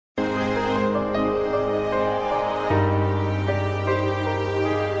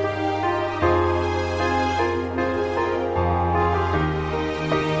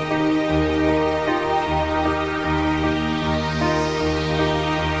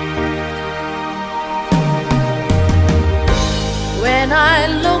When I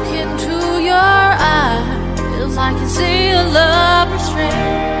look into your eyes, I can see a love restraint.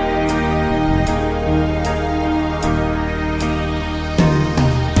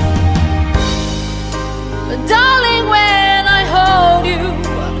 But darling, when I hold you,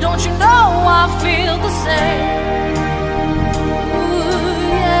 don't you know I feel the same? Ooh,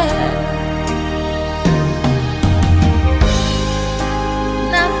 yeah.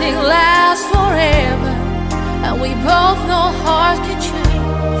 Nothing lasts forever, and we both know hearts can change.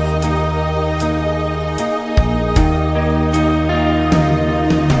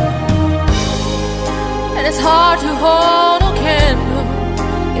 And it's hard to hold a candle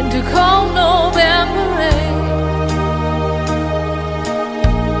into cold November rain.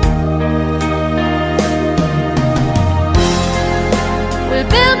 We've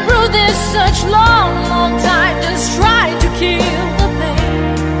been through this such long, long time, just trying to kill the pain.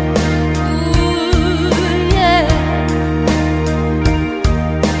 Ooh, yeah.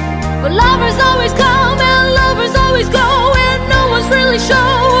 But lovers always come and lovers always go, and no one's really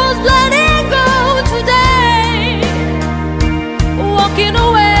sure who's letting go today, walking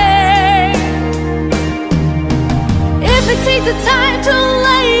away. If it takes the time to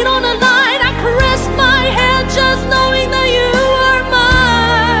lay it on the line, I caress my hand just knowing that you are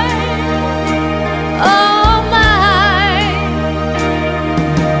mine, oh mine.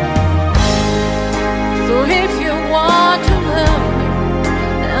 So if you want to love me,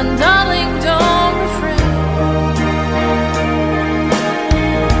 then darling, don't refrain.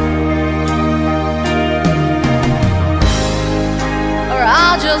 Or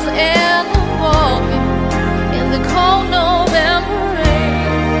I'll just end up walking in the cold November rain.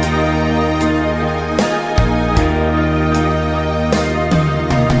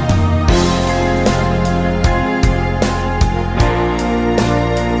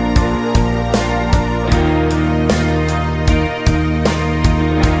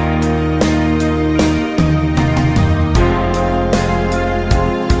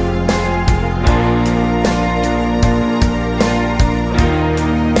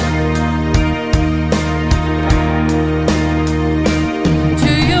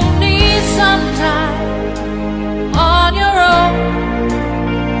 Do you need some time on your own?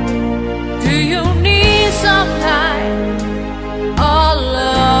 Do you need some time all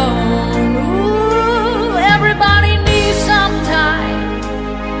alone? Ooh, everybody needs some time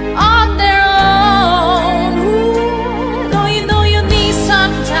on their own. Ooh, don't you know you need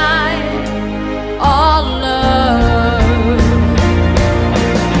some time all alone?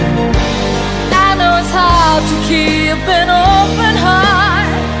 I know it's hard to keep an open heart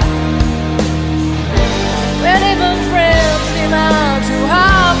when even friends seem out to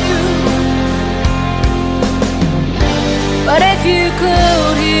harm you. But if you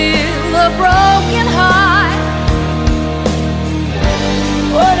could heal a broken heart,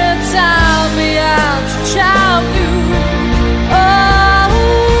 wouldn't time be out to charm you? Oh,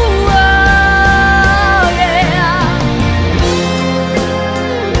 oh, yeah.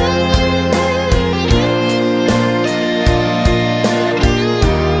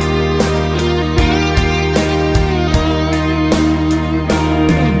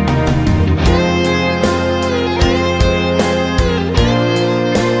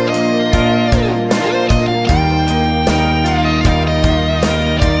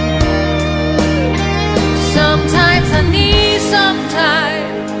 Sometimes I need some time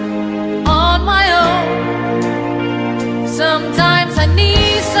on my own. Sometimes I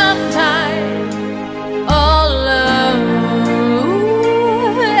need some time all alone.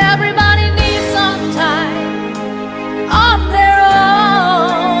 Everybody needs some time on their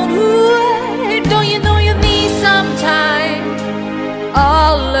own. Ooh, don't you know you need some time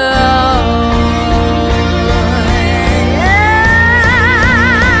all alone?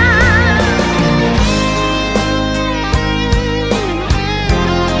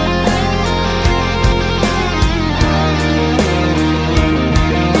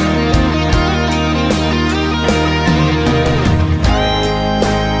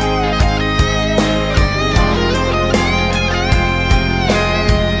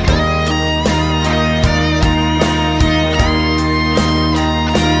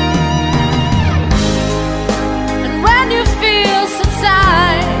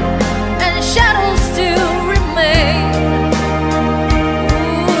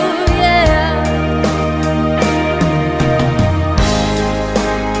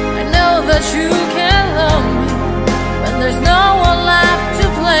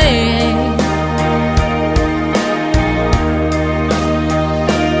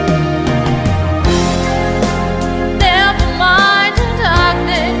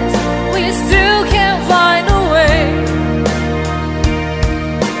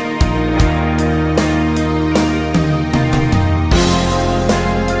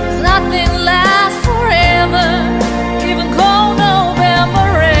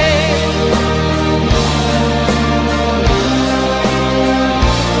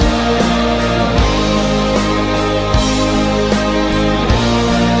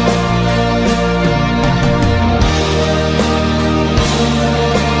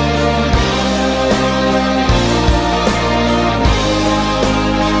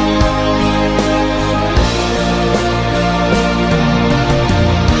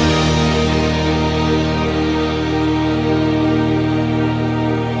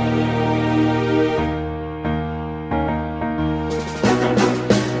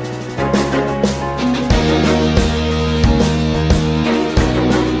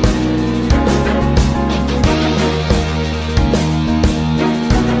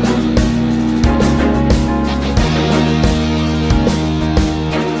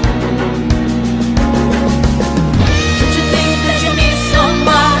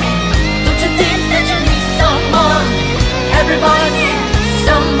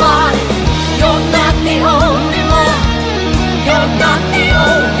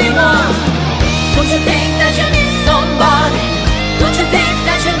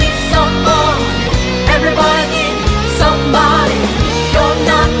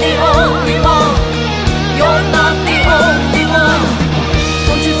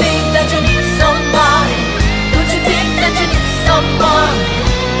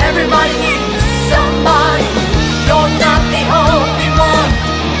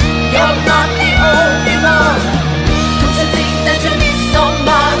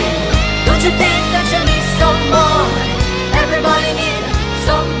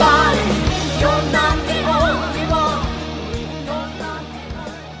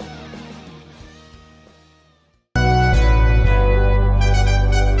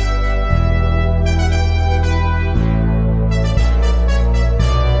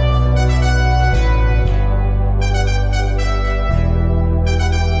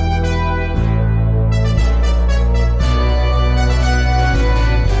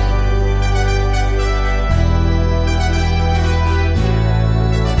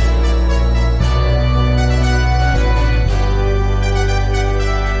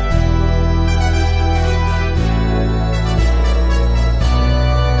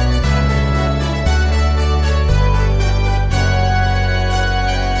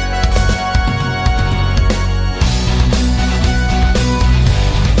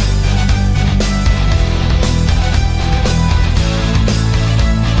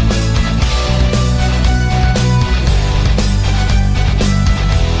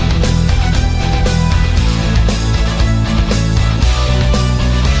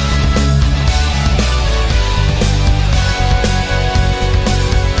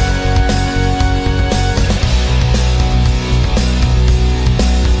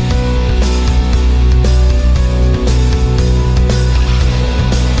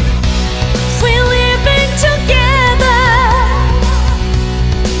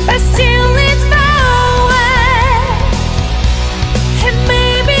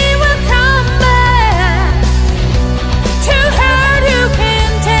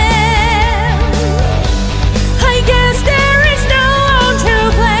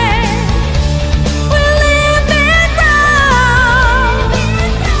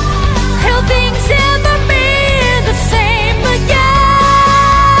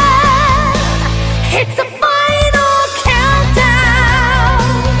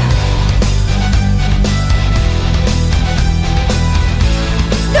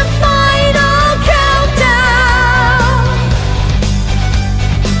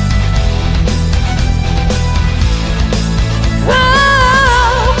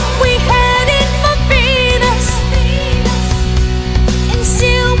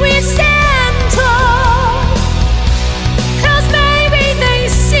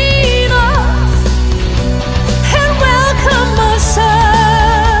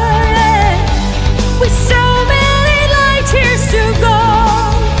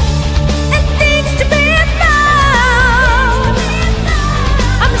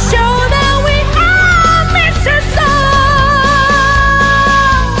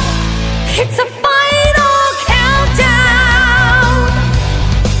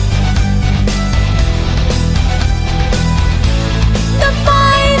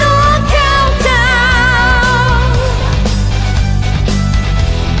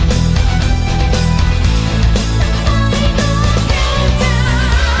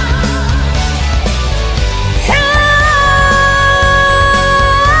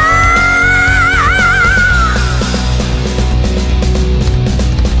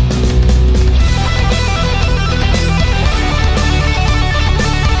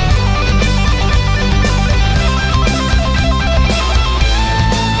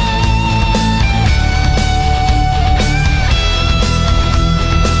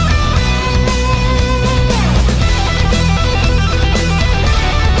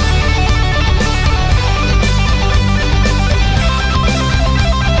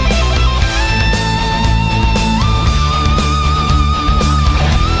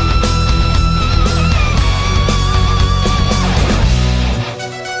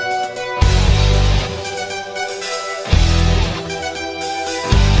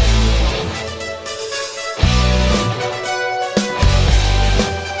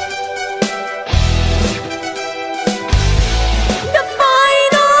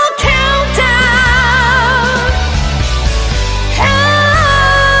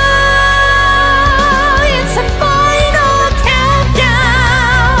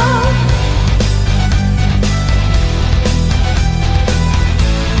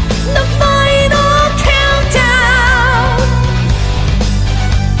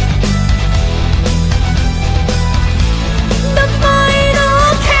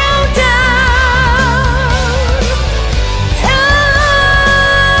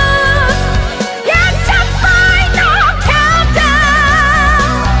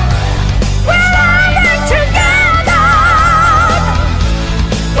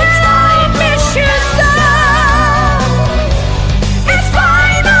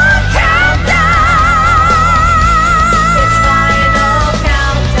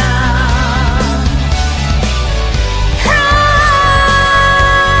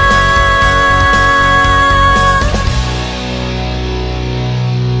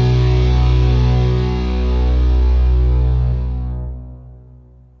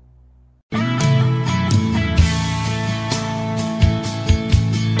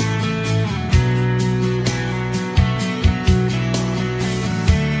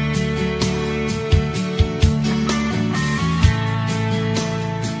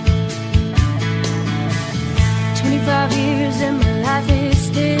 25 years and my life is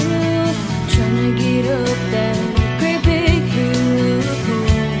still trying to get up that great big hill of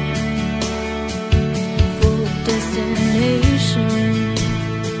hope for destination.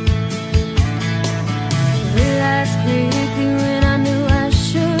 Realized quickly when I knew I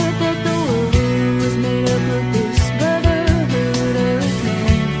should that the world was made up of this brotherhood of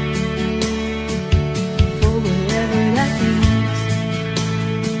man, for whatever that means.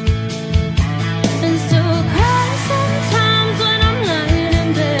 And still cry sometimes when I'm lying in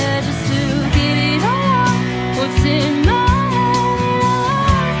bed just to get it all out. What's in my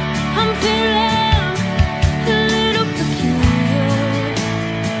head? I'm feeling a little peculiar.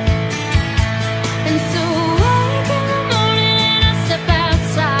 And so I wake in the morning and I step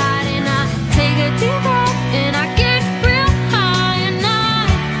outside and I take a deep breath and I get real high and I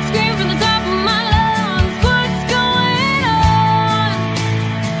scream from the top of my lungs, what's going on?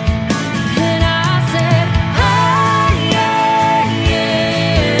 And I said, hey, yeah,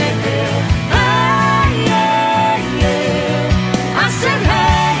 yeah, hey, yeah, yeah. I said,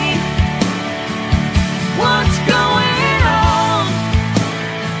 hey, what's going on?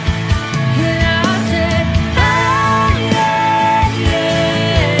 And I said, hey, yeah, yeah,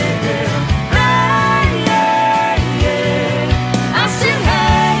 hey, yeah, yeah. I said,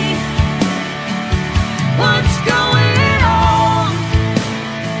 hey, what's going on?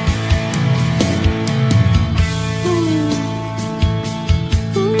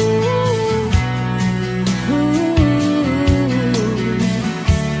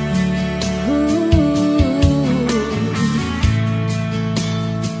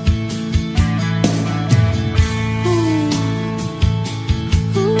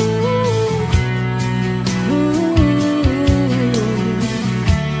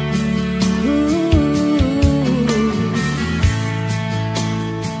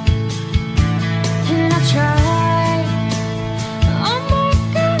 And I try, oh my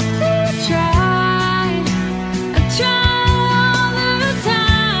God, to try. I try all the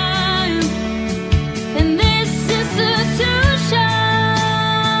time in this institution,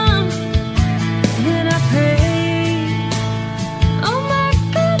 and I pray, oh my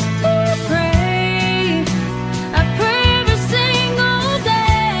God, to pray. I pray every single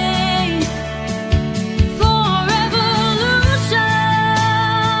day for revolution.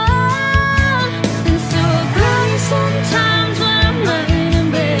 And so I cry sometimes when I'm lying in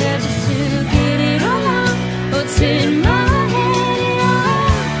bed just to get it all out. What's in my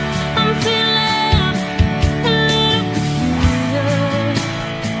head? I'm feeling a little peculiar.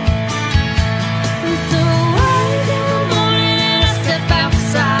 And so I wake in the morning and I step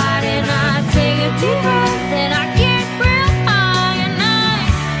outside and I take a deep breath and I get real high and I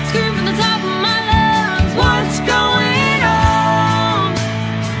scream from the top of my lungs, what's going on?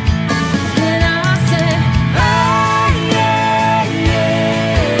 And I said, hey, yeah,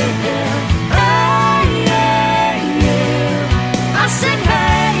 yeah, hey, yeah, yeah. I said,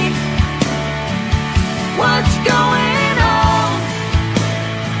 hey, what's going on?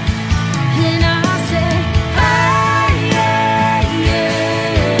 And I said, hey, yeah, yeah,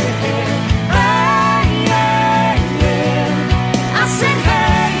 hey, yeah, yeah. I said,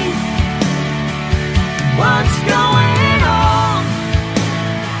 hey, what's going on?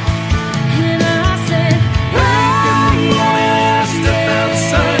 And I said, hey, yeah, Step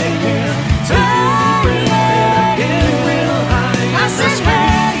outside here, take a deep breath and I get real high. I said,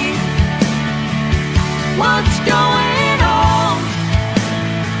 hey, what's going on?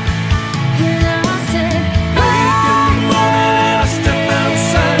 And I said, Wake in the morning and I step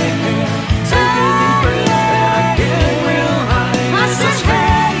outside here, take a deep breath and I get real high. I said,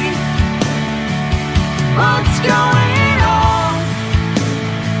 hey, what's going on?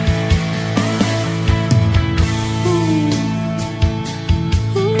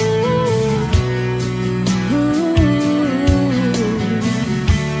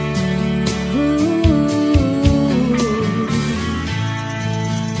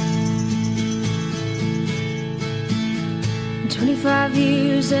 "25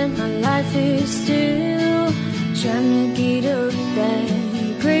 years and my life is still trying to get up that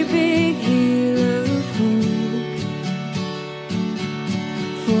great big hill of hope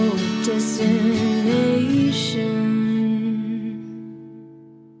for destination."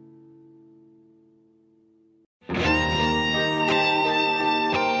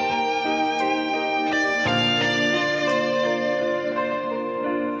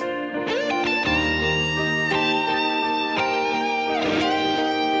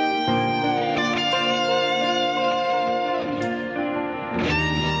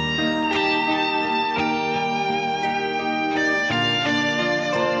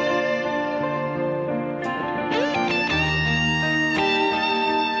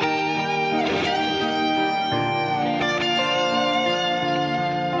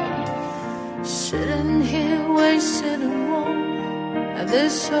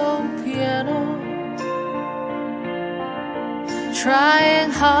 so piano, trying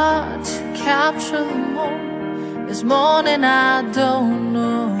hard to capture the moment. This morning I don't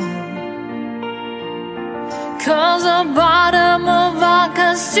know, 'cause the bottom of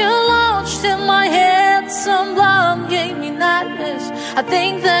vodka's still lodged in my head. Some blonde gave me nightmares. I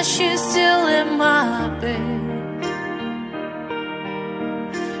think that she's still in my bed.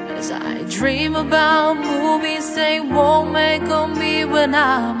 As I dream about movies they won't make on me when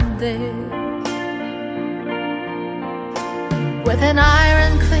I'm dead. With an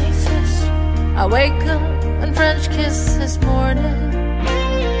iron clean fist, I wake up and French kiss this morning,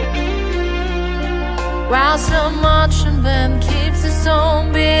 while some marching band keeps its own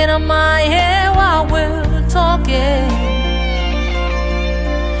beat on my head while we're talking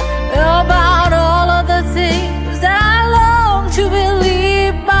about all of the things that I long to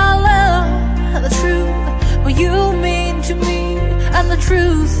believe about love and the truth, what you mean to me. And the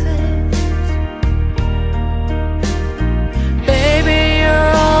truth is, baby,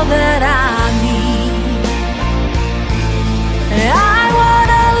 you're all that I need. I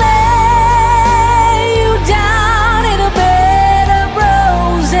wanna lay you down in a bed of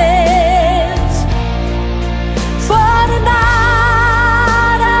roses. For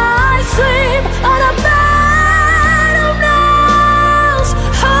tonight I sleep on a bed of nails.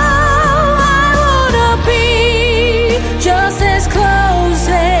 Oh, I wanna be just as close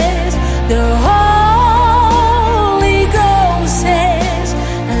as the Holy Ghost says,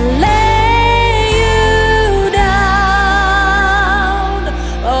 and lay you down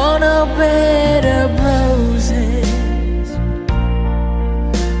on a bed of roses.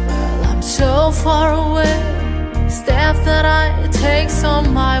 Well, I'm so far away, step that I take on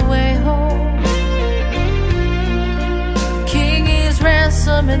my way home. King is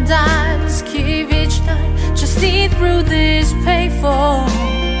ransom and dimes keep each night. Just see through this payphone.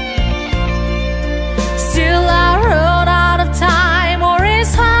 Still I run out of time, or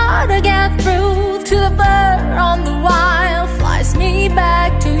it's hard to get through to the bird on the wire flies me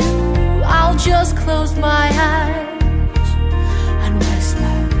back to you. I'll just close my eyes and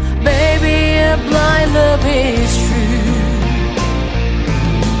whisper, baby, a blind love is true.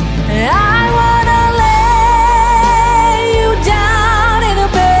 I wanna lay you down in a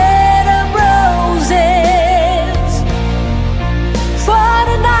bed of roses. For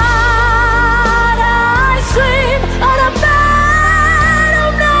tonight I sleep on a bed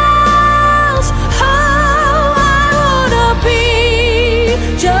of nails. Oh, I wanna be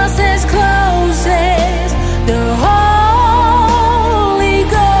just as close as the Holy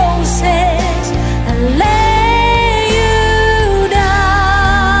Ghost says, and lay you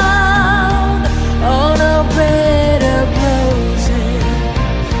down on a bed of roses.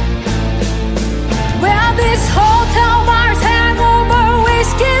 Well, this hotel bar's hangover,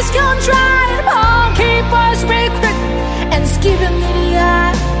 whiskey's gone dry, and barkeepers recruit and giving me the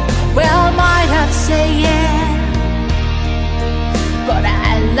eye. Well, I might have to say yeah, but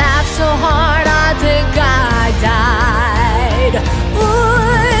I laughed so hard I think I died.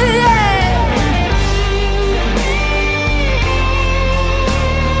 Ooh, yeah.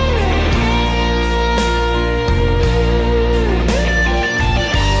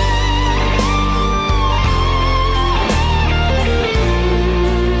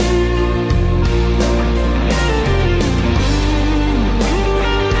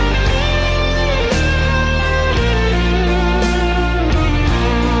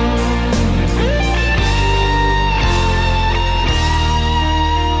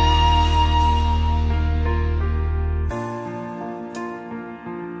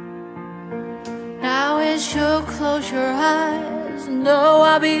 Now as you close your eyes, know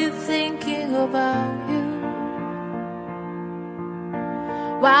I'll be thinking about you,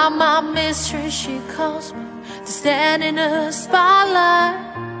 while my mistress, she calls me to stand in the spotlight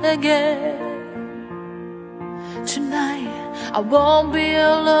again. Tonight I won't be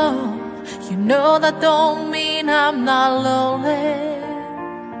alone. You know that don't mean I'm not lonely.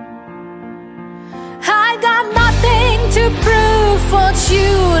 I got nothing to prove, what you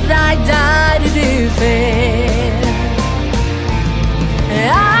would I die to defend.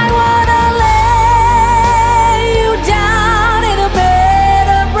 I wanna lay you down in a bed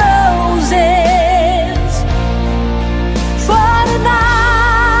of roses. For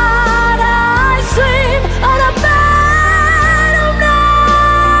tonight I sleep on a bed of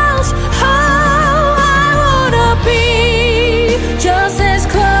nails. Oh, I wanna be just as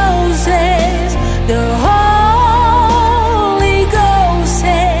close as the Holy Ghost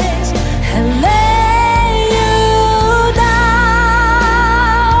says, and lay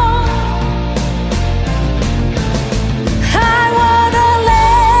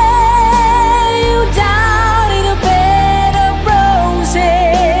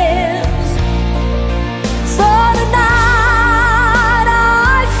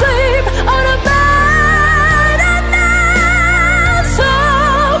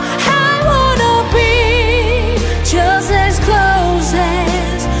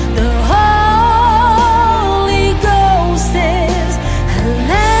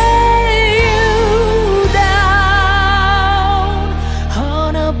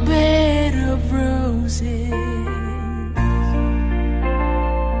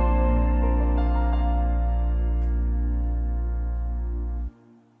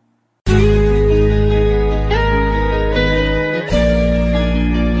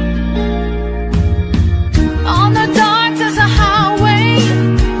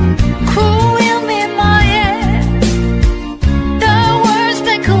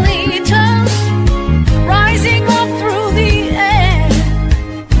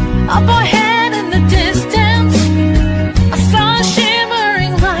Up ahead in the distance, I saw a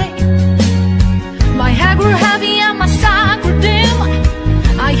shimmering light. My head grew heavy and my sight grew dim.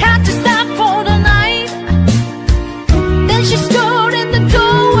 I had to stop for the night. Then she stood in the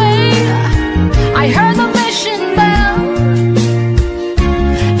doorway. I heard the mission bell,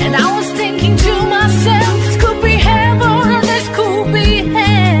 and I was thinking to myself, this could be heaven or this could be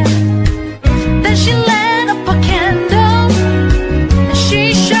hell. Then she lit up a candle and she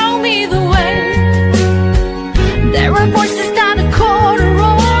showed me the way. There were voices down the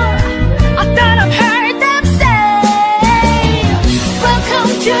corridor. I thought I've heard them say,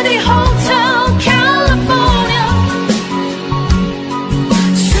 welcome to the Hotel California.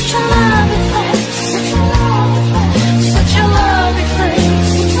 Such a lovely place, such a lovely place, such a lovely place,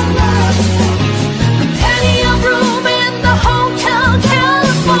 such a lovely place. With plenty of room in the Hotel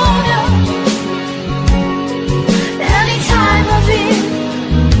California. Any time of year,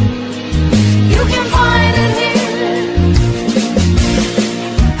 you can find it here.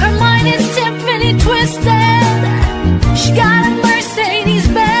 Her mind is Tiffany twisted. She got a Mercedes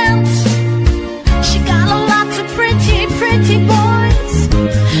Benz. She got a lot of pretty, pretty boys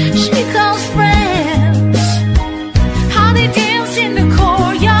she calls friends. How they dance in the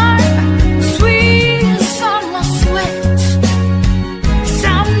courtyard, sweet summer sweat.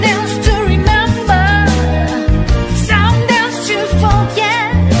 Some dance to remember, some dance to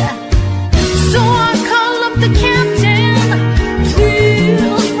forget. So I call up the captain,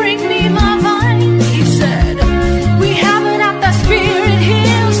 please bring me my wine. He said, we haven't had that spirit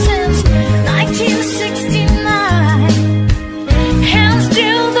here since 1969. And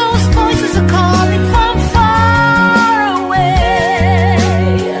still those voices are calling from far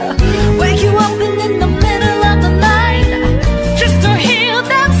away. Wake you up in the middle of the night just to hear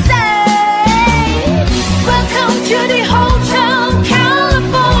them say, welcome to the Hotel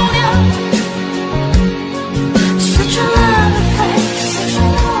California. Such a lovely place, such a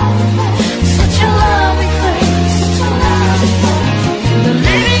lovely place, such a lovely place, such a lovely place. The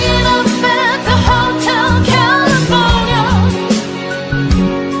living it up at the Hotel California.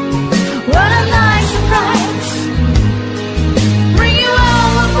 What a nice surprise, bring you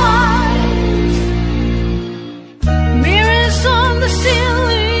all apart. Mirrors on the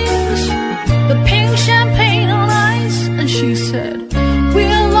ceilings, the pink champagne on ice. And she said,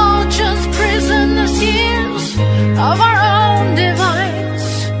 we're all just prisoners years of our own device.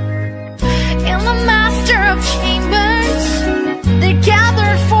 In the master of chambers, they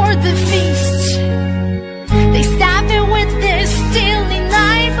gathered for the feast. They stab it with this steely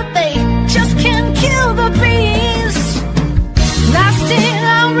knife, but they just can't kill the beast. Last thing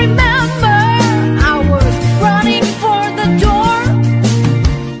I remember, I was running for the door.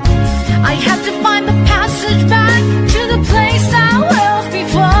 I had to find the passage back to the place I was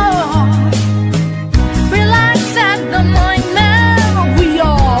before. Relax at the mind, man, we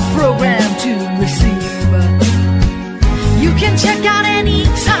are programmed to receive. You can check out any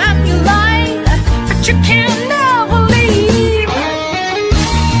time you like, but you can never leave.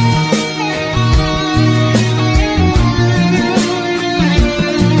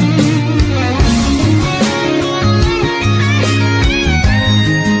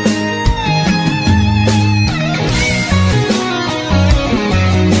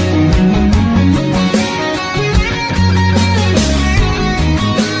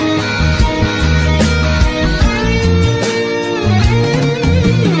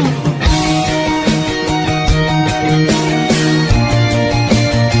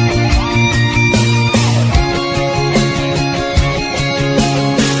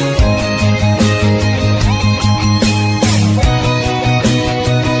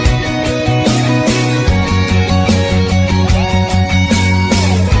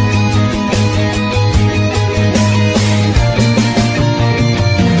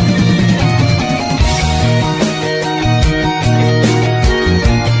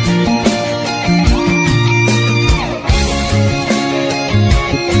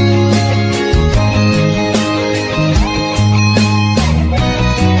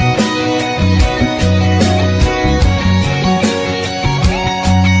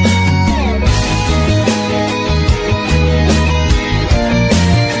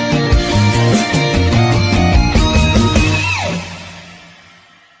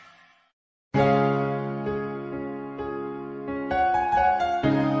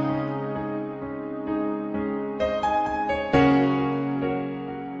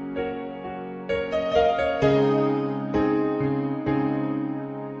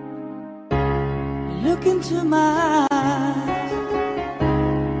 Look into my eyes,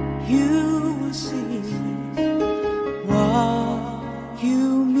 you will see what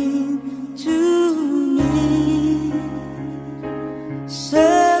you mean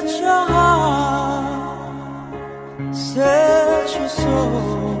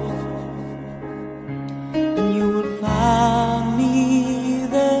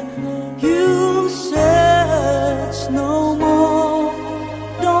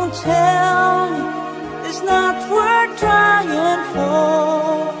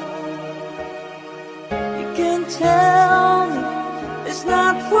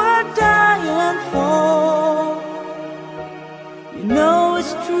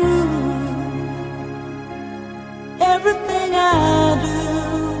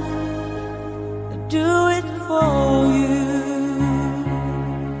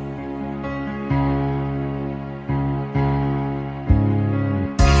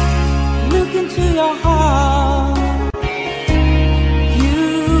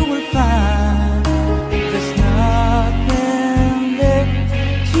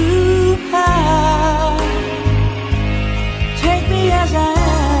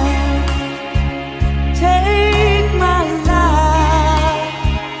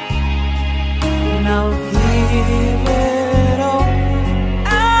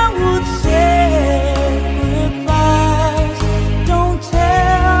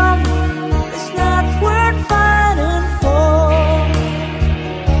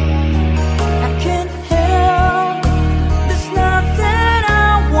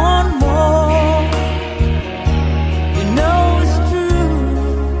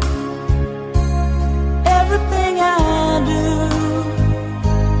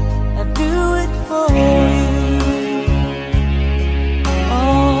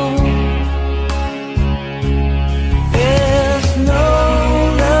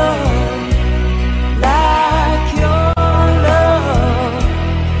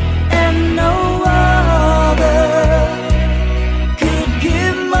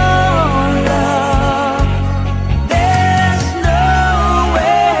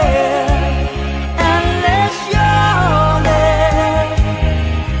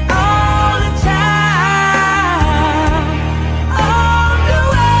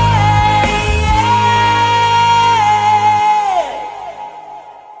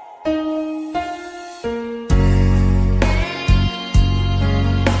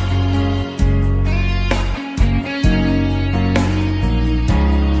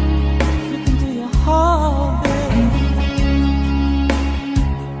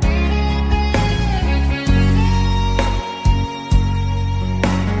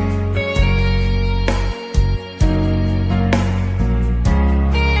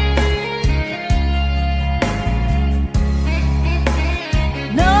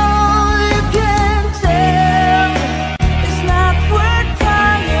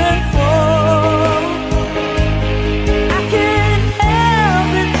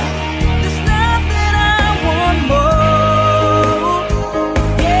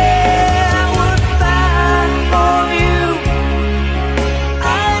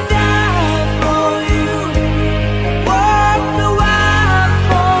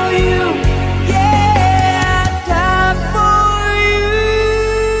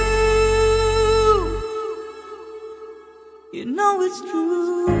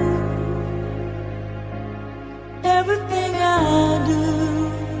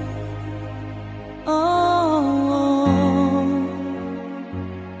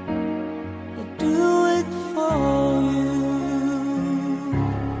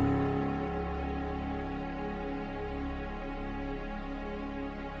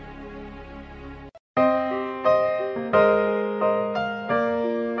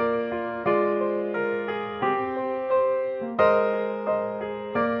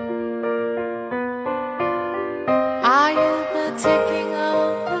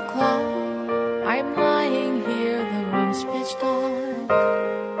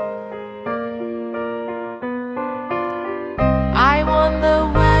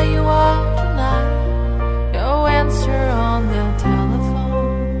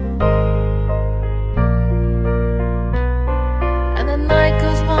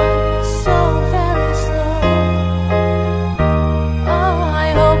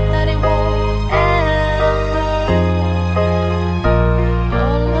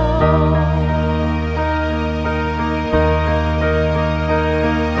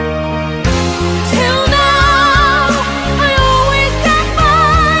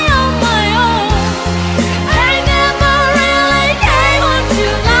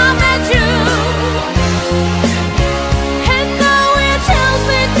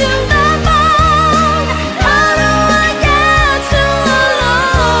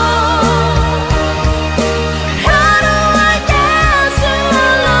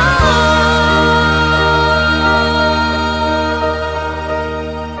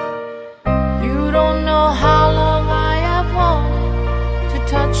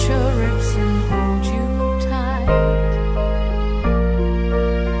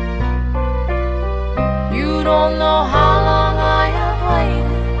don't know how long I have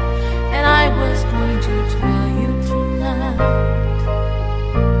waited, and I was going to tell you tonight.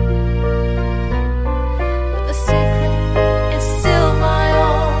 But the secret is still my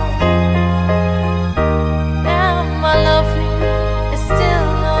own, and my love for you is still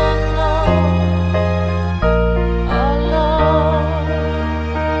unknown.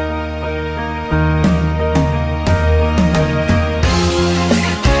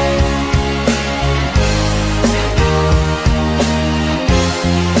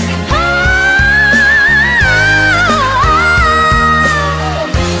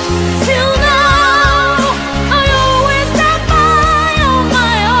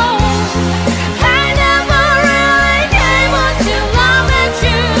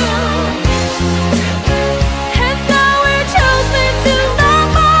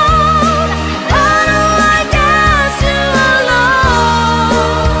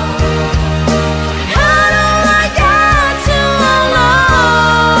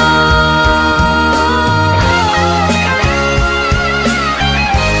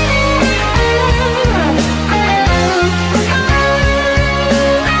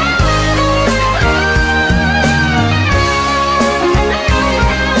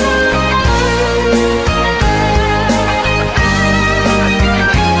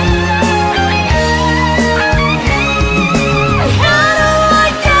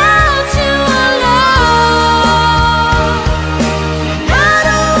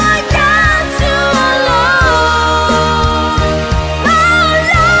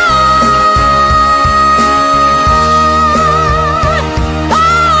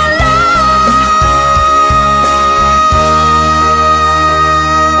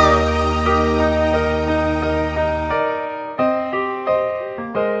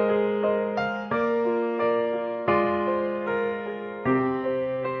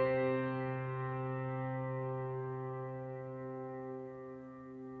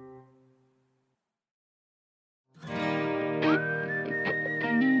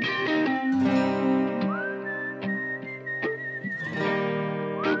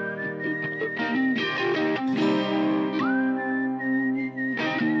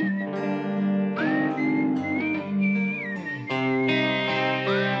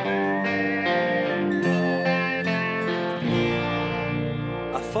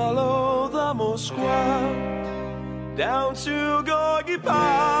 Follow the Moskwa down to Gorky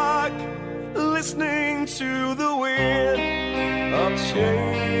Park, listening to the wind of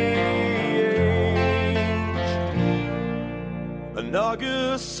change. An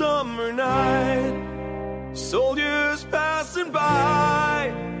August summer night, soldiers passing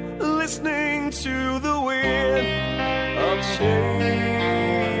by, listening to the wind of change.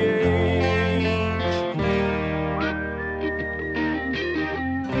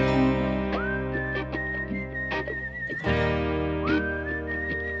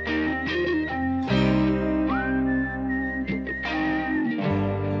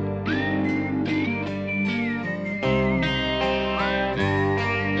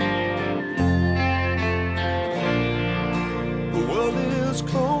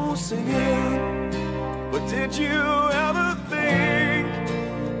 Closing in, but did you ever think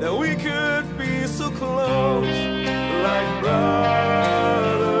that we could be so close, like brothers?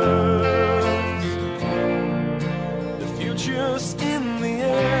 The future's in the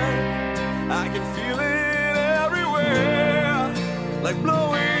air, I can feel it everywhere, like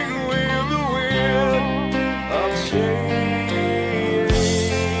blowing with the wind of change.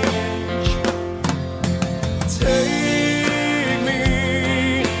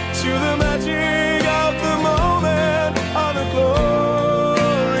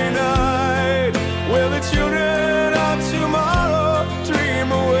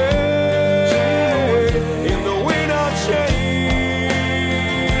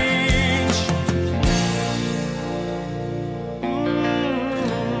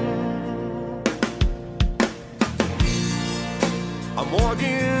 I'm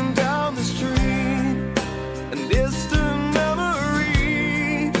walking down the street, and distant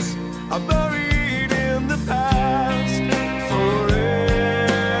memories are buried in the past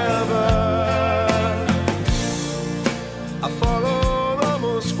forever. I follow the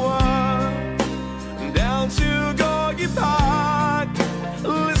Moskwa down to Gorky Park,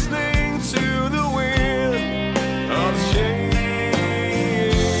 listening to the wind of change.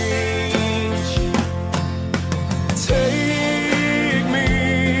 Take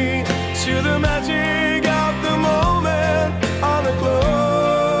me to the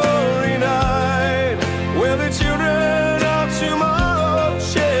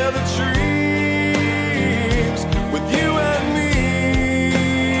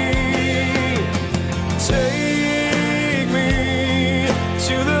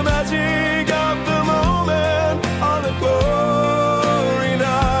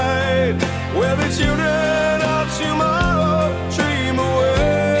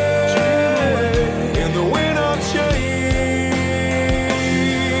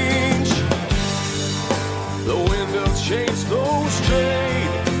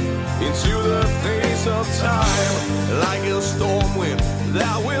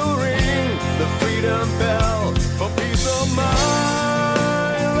that will ring the freedom bell for peace of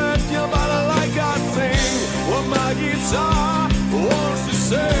mind. Let your body like I sing what my guitar wants to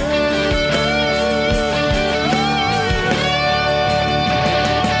say.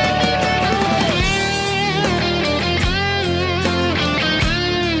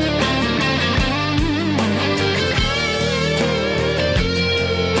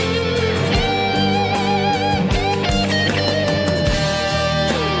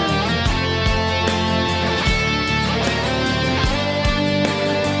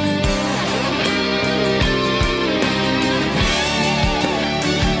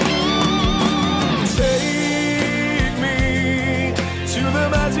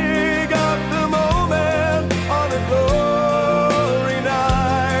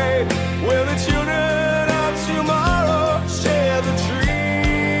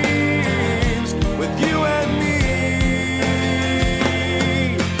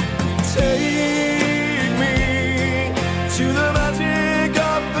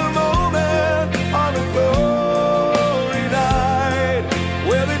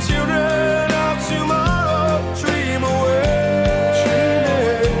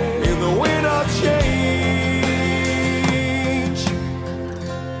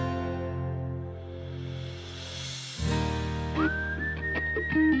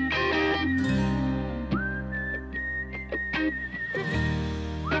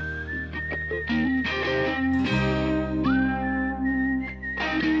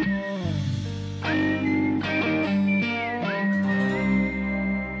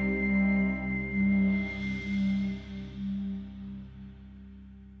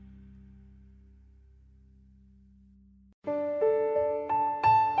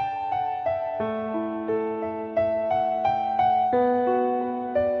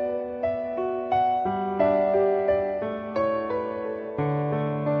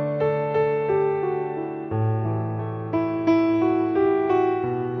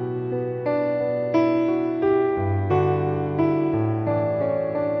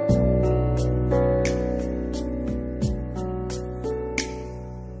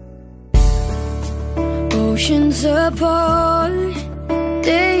 Oceans apart,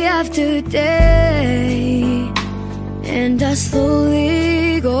 day after day, and I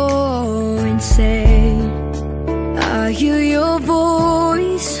slowly go insane. I hear your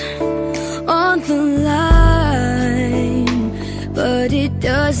voice on the line, but it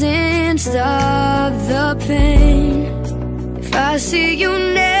doesn't stop the pain. If I see you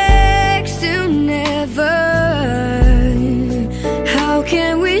next to never, how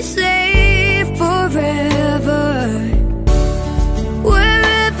can we say forever?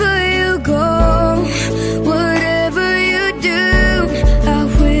 Wherever you go, whatever you do, I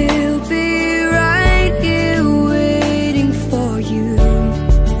will be right here waiting for you.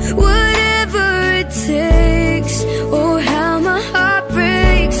 Whatever it takes, or how my heart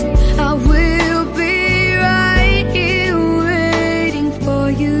breaks, I will be right here waiting for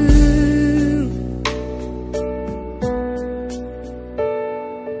you.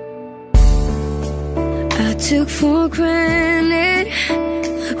 I took for granted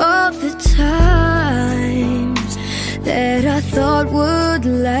all the times that I thought would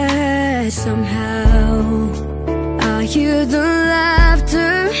last somehow. I hear the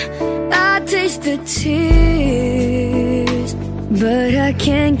laughter, I taste the tears, but I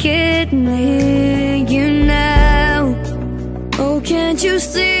can't get near you now. Oh, can't you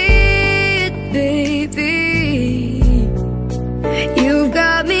see it, baby? You've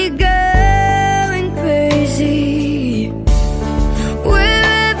got me going crazy.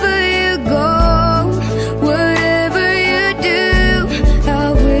 Wherever you go, whatever you do, I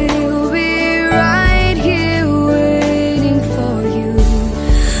will be right here waiting for you.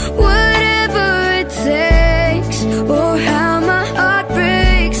 Whatever it takes, or how my heart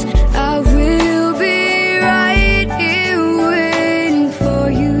breaks, I will be right here waiting for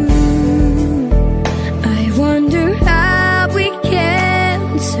you. I wonder how we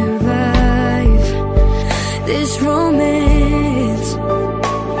can survive this romance,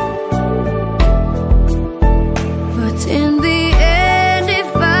 but in the end,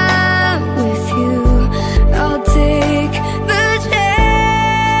 if I'm with you, I'll take the chance.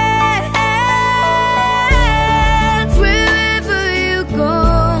 Wherever you go,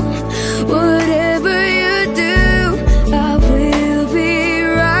 whatever you do, I will be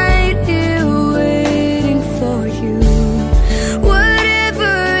right here waiting for you.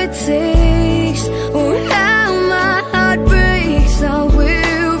 Whatever it takes, or how my heart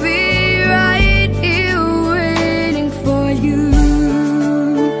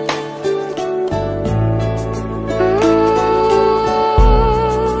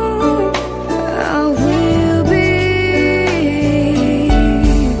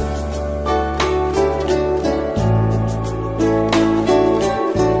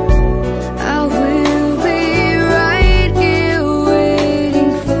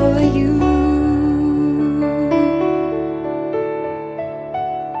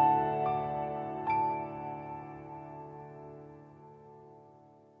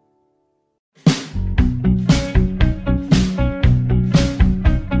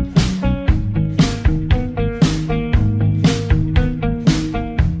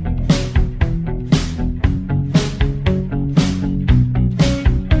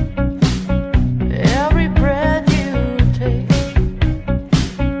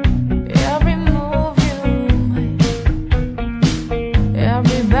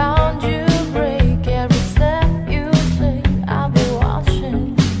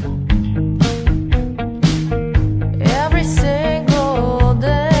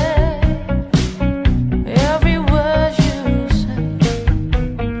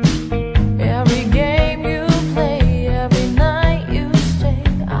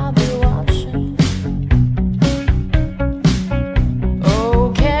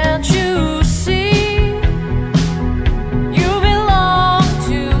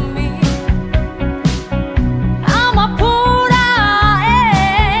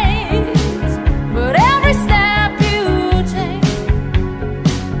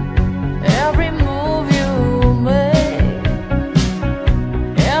every move you make,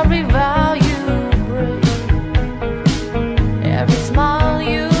 every vow you break, every smile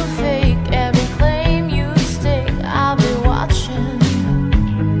you fake, every claim you stake, I'll be watching.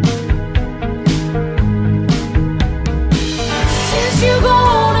 Since you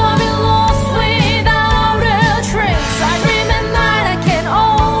gone, I've been lost without a trace. I dream at night, I can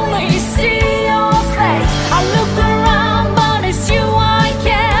only see your face. I look around, but it's you I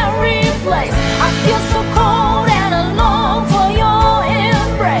can't replace. I feel so cold and I long for your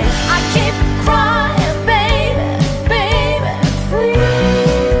embrace. I keep crying, baby, baby, please.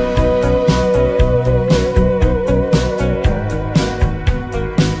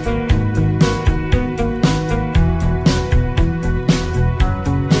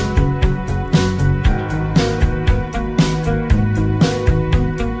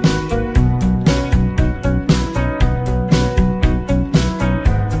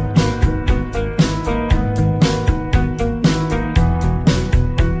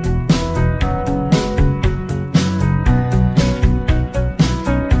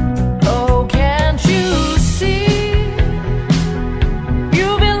 Oh, can't you see? You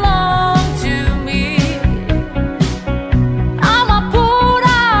belong to me. I'm a put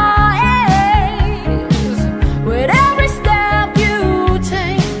eyes with every step you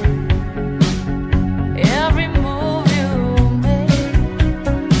take, every move you make,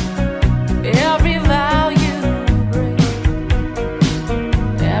 every vow you break,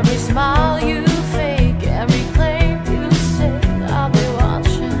 every smile you fake, every claim you stake, I'll be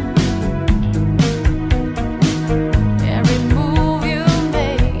watching. Every move you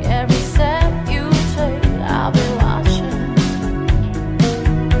make, every step you take, I'll be watching.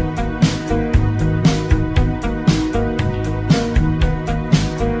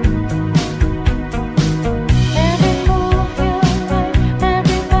 Every move you make,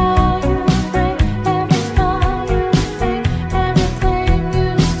 every vow you break, every smile you fake, every claim you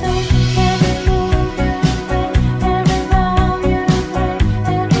stake, every move you make, every vow you break,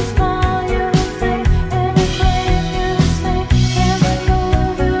 every smile you fake, every claim you stake, every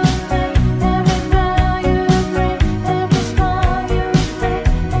move you make, every vow you break, every smile you fake,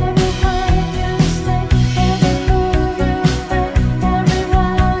 every claim you stake, every move you make, every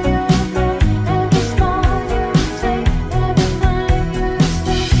vow you break, every smile you fake, every claim you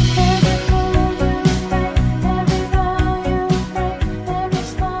stake, every move you make, every vow you break, every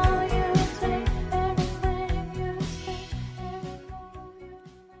smile you fake, every claim you stake, every move you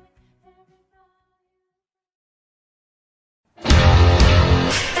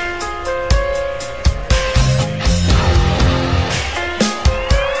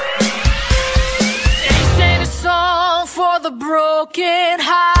They sing a song for the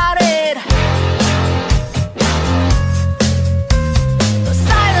broken-hearted, a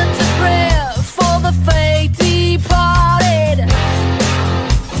silent prayer for the fate departed.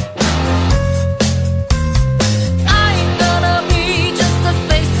 I ain't gonna be just a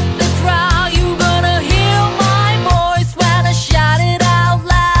face in the crowd. You gonna hear my voice when I shout it out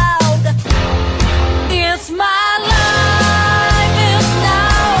loud. It's my life, it's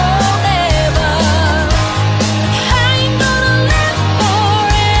now or never. I ain't gonna live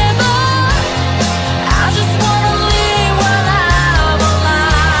forever.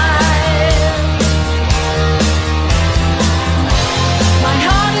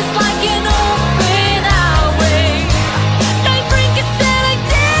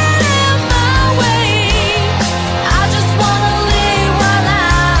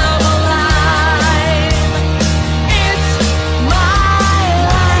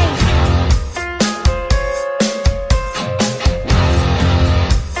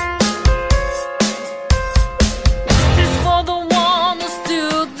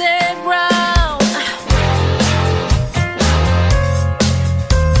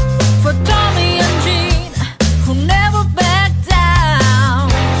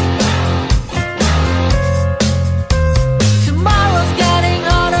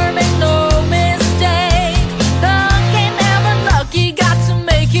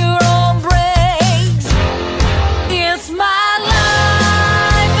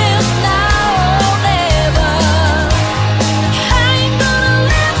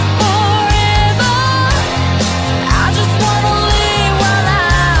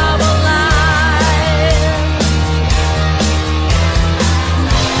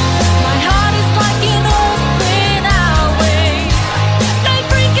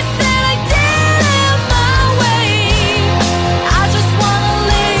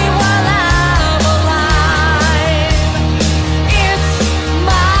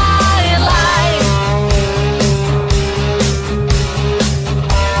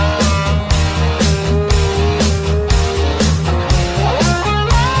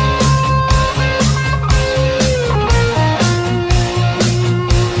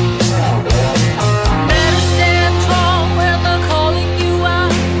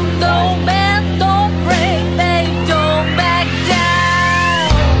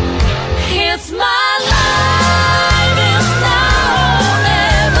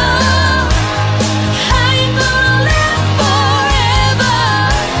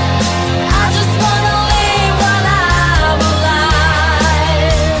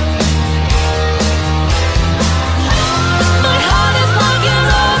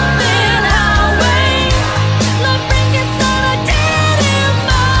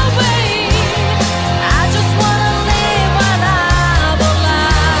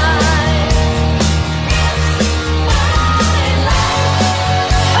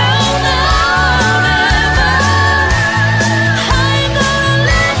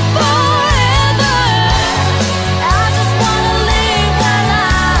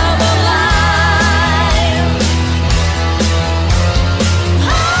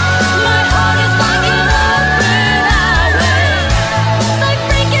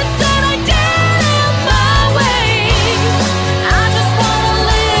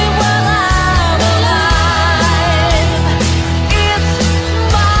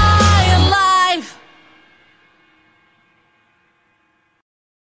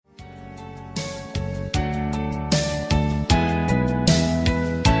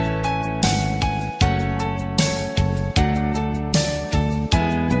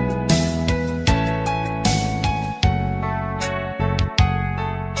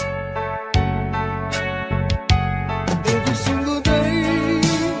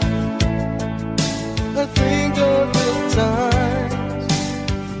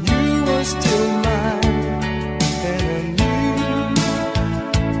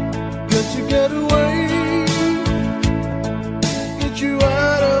 let you get away, get you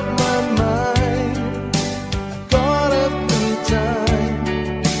out of my mind. Caught up in time,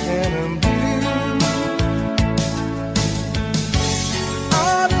 and I'm blue.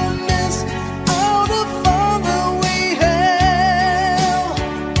 All the miss, all the fun that we had.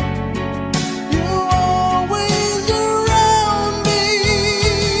 You're always around me.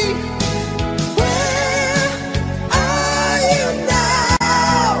 Where are you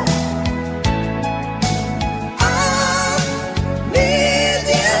now? I need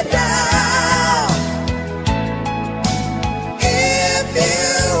you now. If you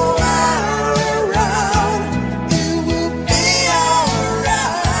are around, it will be alright.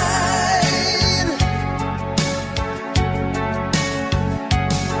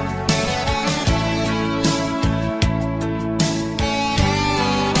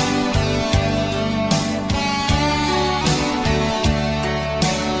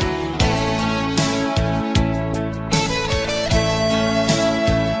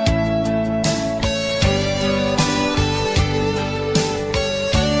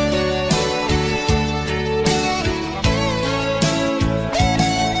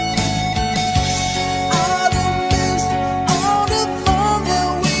 All the miss, all the fun that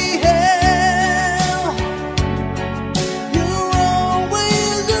we had. You're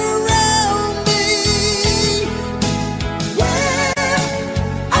always around me. Where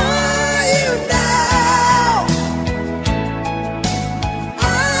are you now? I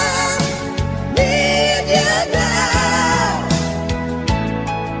need you now.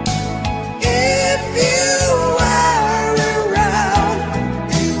 If you are around,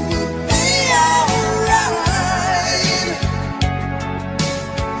 it will be alright.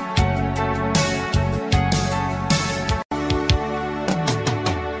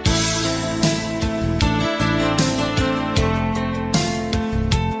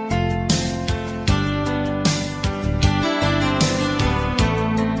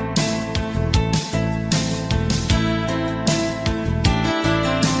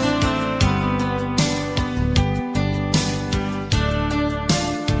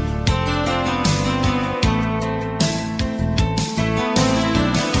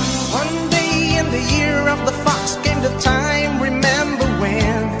 One day in the year of the fox came the time, remember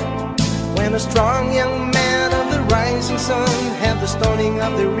when a strong young man of the rising sun had the stoning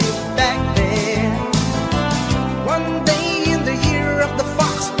of the reef back then. One day in the year of the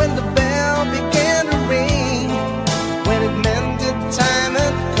fox when the bell began to ring, when it meant that time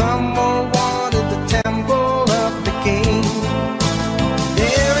had come or wanted the temple of the king.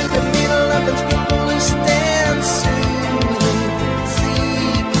 There in the middle of its people stand soothing,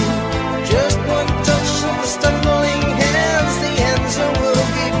 seeking just one touch of the stumbling hands, the answer will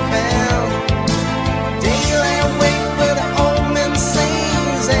be found. Daylight awake where the old man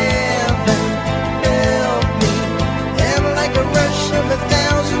sings and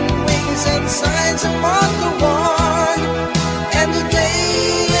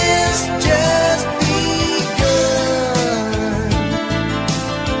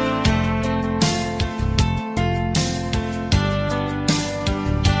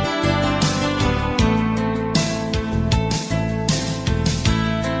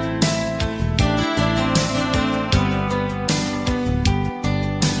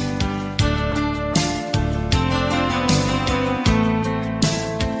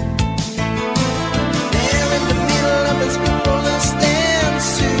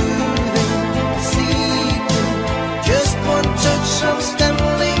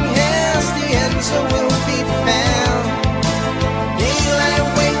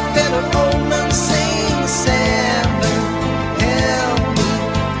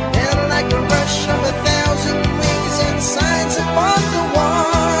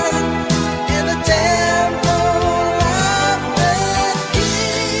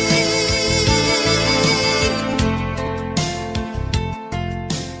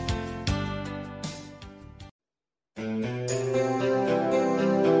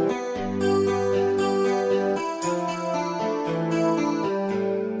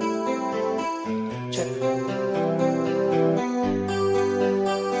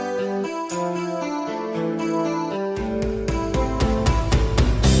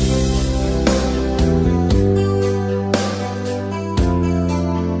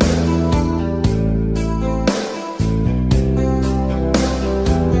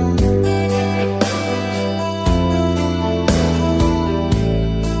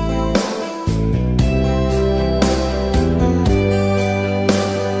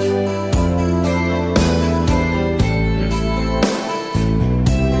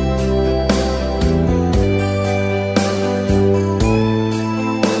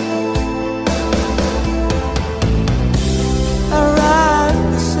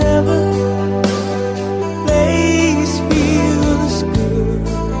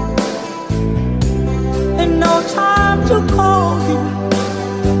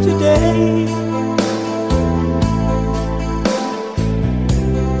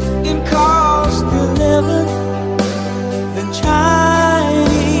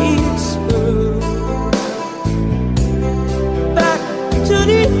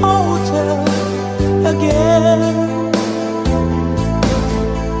sweet hotel again.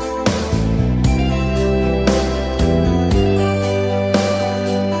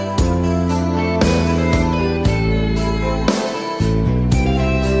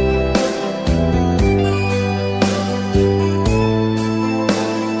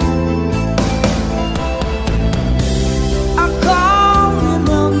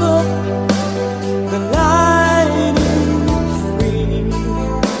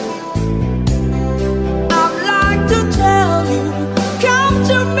 I'd like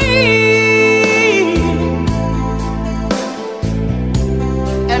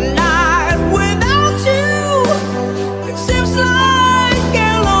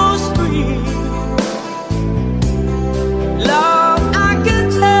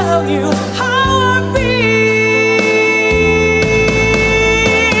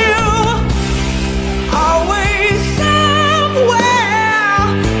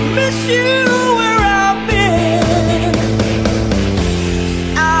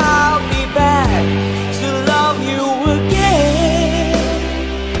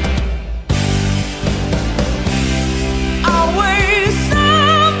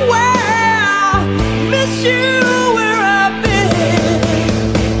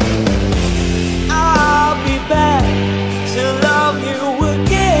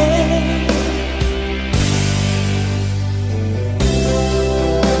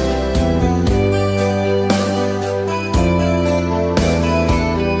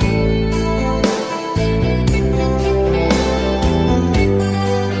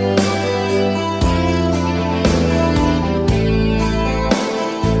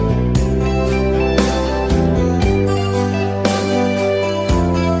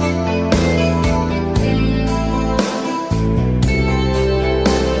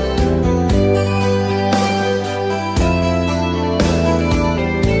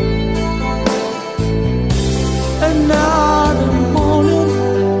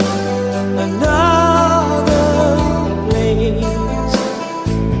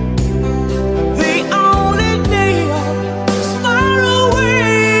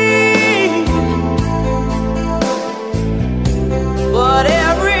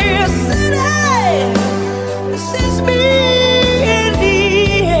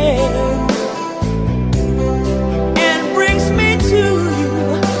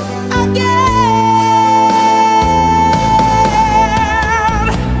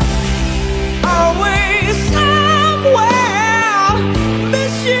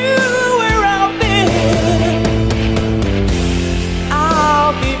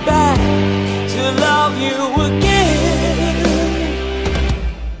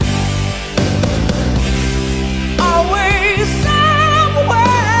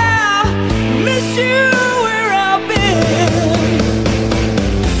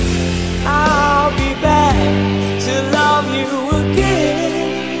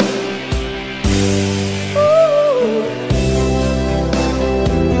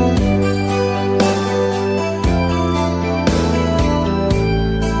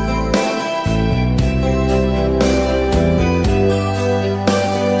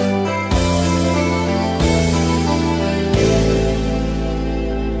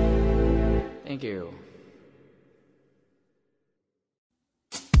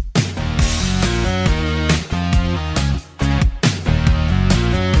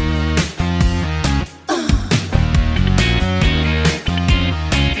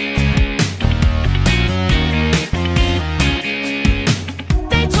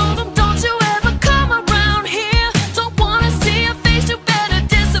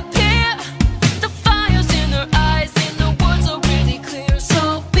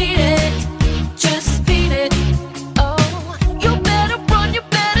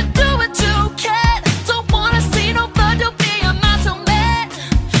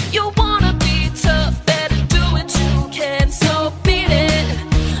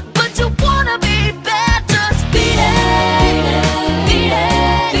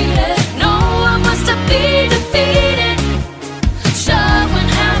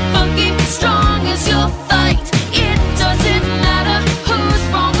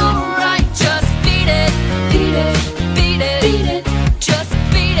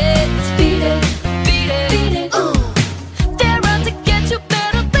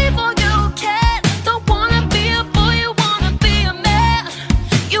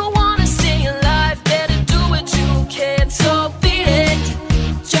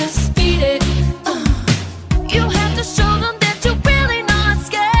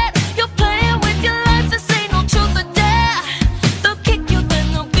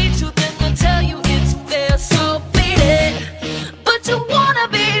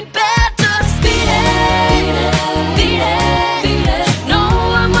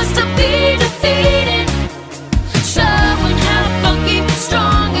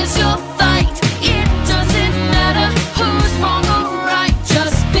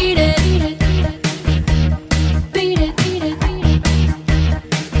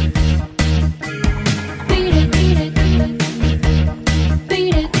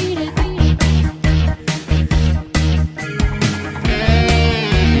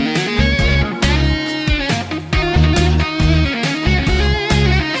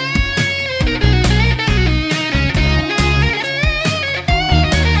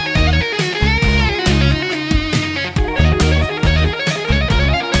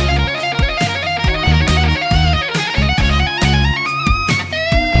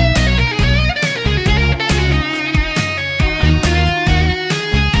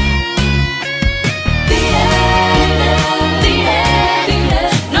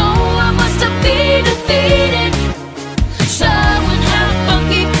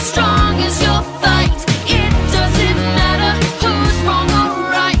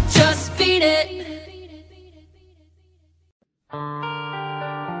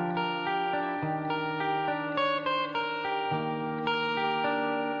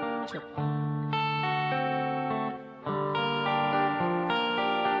tuk.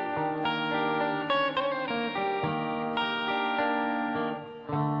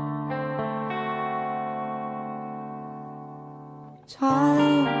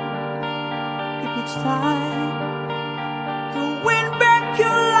 Time, if it's time to win back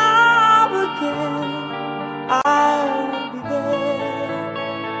your love again, I will be there.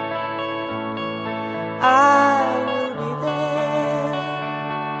 I will be there.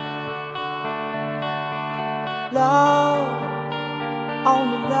 Love,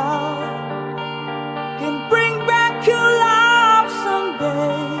 only love can bring back your love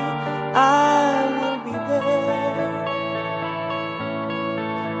someday. I will be there.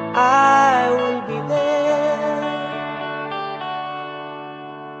 I will be there.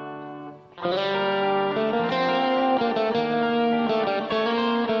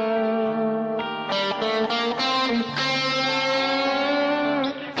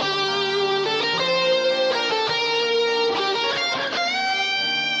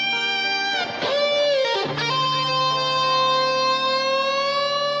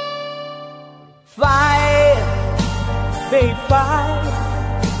 Fight, babe, fight.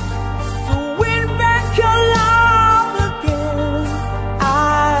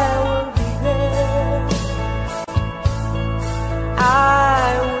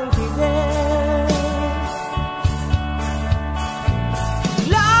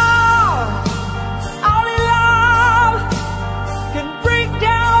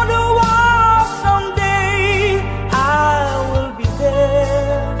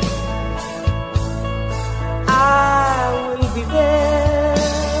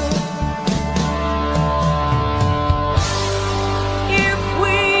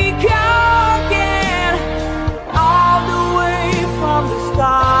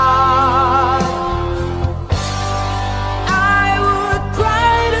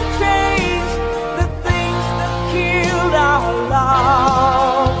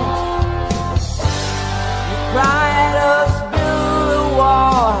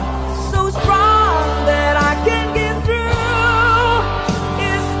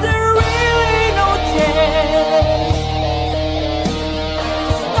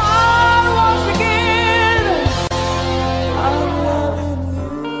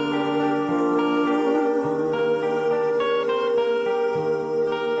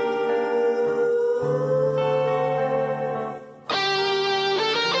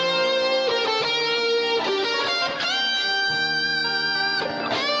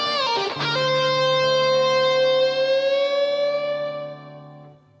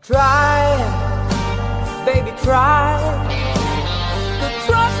 Try, baby, try to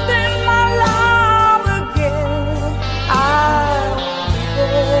trust in my love again. I will be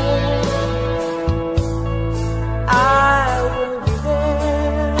there. I will be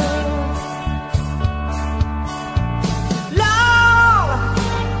there. Love,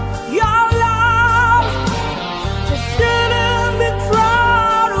 your love just shouldn't be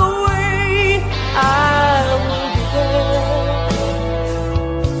thrown away. I will be there.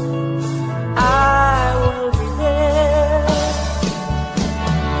 I will be there.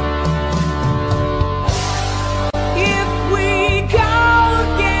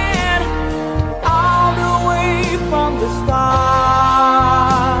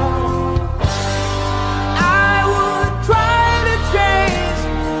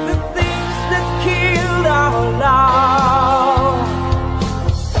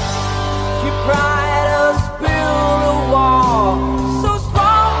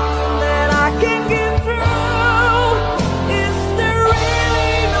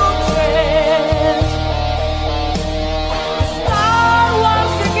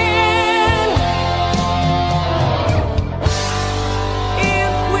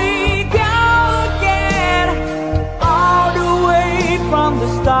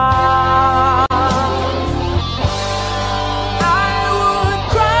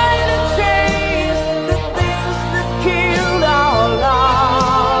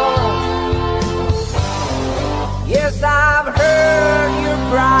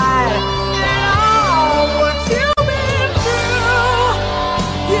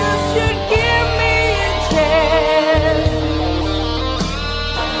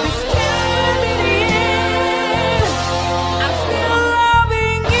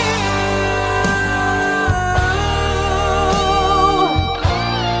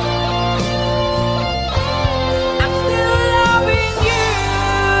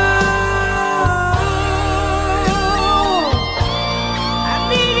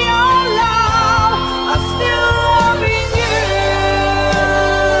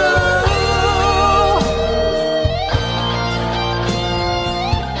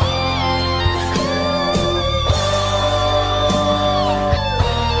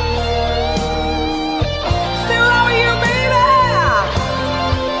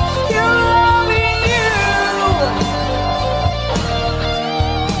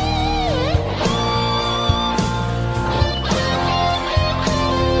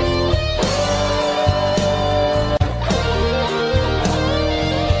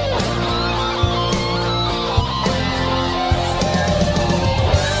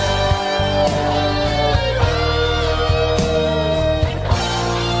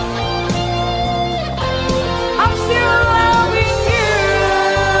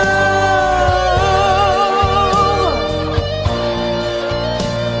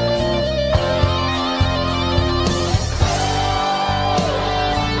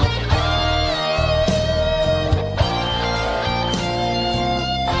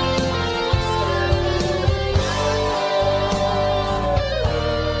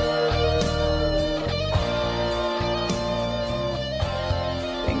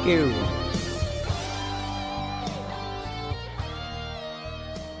 you.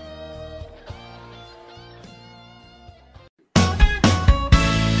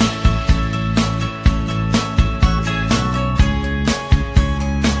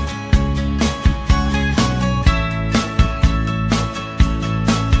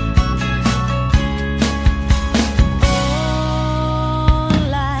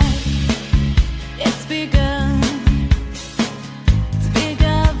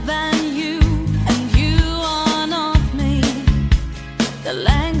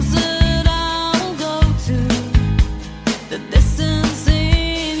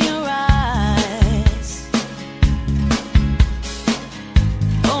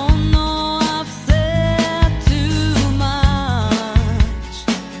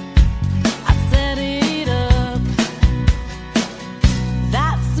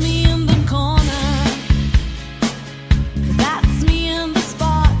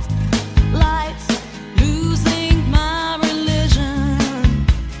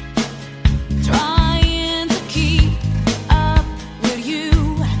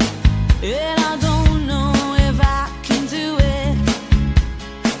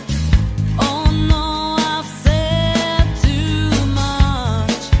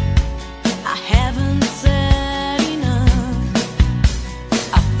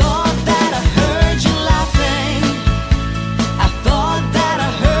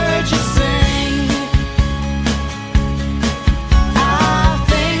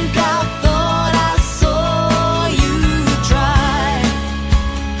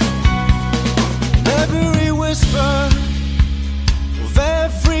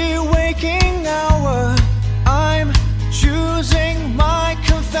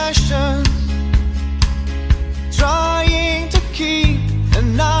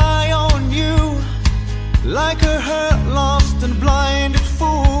 Like a hurt, lost and blinded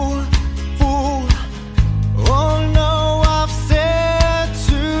fool, fool. Oh no, I've said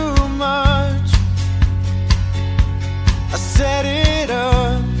too much. I set it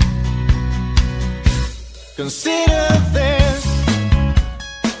up. Consider this,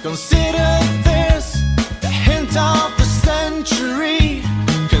 the hint of the century.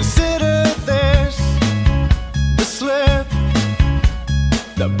 Consider this, the slip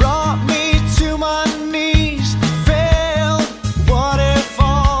that brought me to my knees. Failed. What if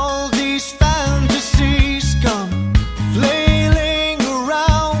all these fantasies come flailing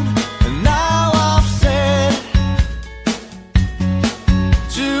around? And now I've said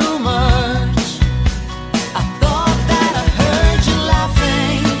too much. I thought that I heard you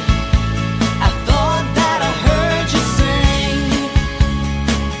laughing. I thought that I heard you sing.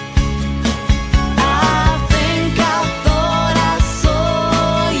 I think I thought I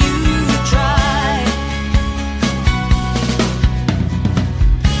saw you try.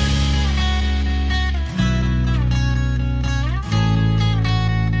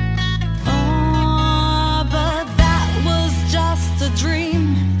 Oh, but that was just a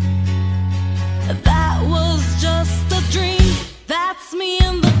dream. That was just a dream. That's me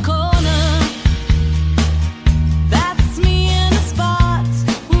in the corner. That's me in a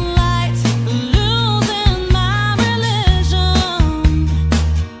spotlight, losing my religion,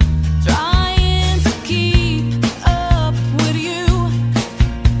 trying to keep up with you.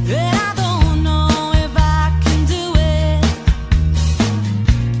 And I don't know if I can do it.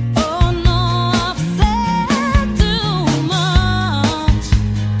 Oh no, I've said too much.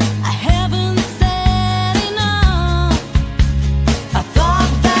 I haven't said enough. I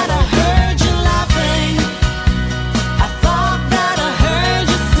thought that I heard you laughing. I thought that I heard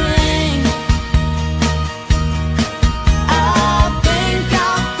you sing. I think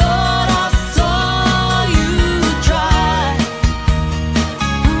I thought I saw you try.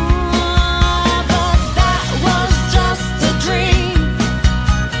 But that was just a dream.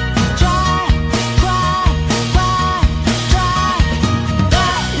 Try, cry, try.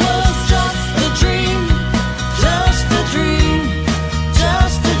 That was just a dream. Just a dream.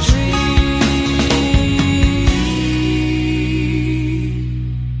 Just a dream.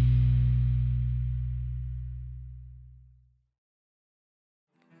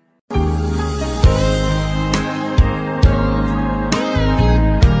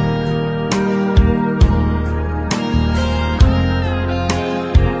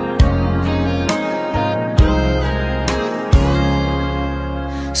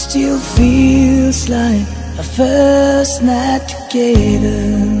 Still feels like a first night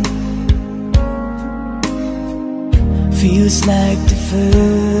together. Feels like the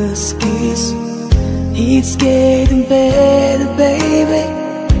first kiss. It's getting better, baby.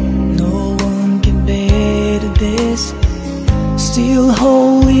 No one can better this. still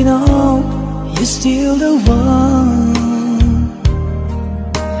holding on, you're still the one.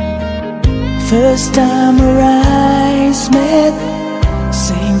 First time our eyes met,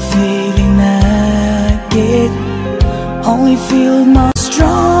 same feeling I get, only feel much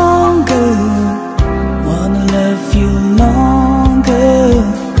stronger. Wanna love you longer.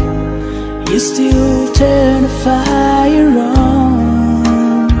 You still turn the fire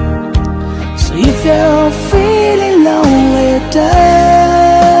on. So if you're feeling lonely down,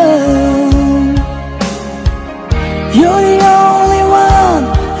 you're the only one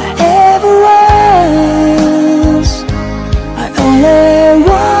I ever was. I only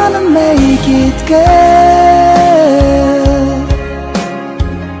wanna make it good.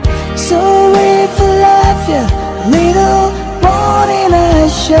 So if I love you a little more than I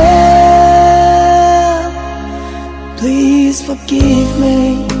should, please forgive me.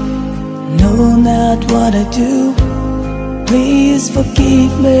 No, not what I do. Please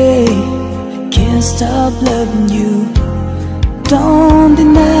forgive me. I can't stop loving you. Don't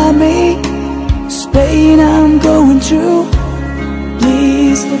deny me this pain I'm going through.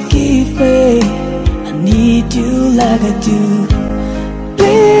 Please forgive me. I need you like I do.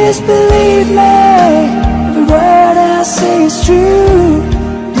 Please believe me. Every word I say is true.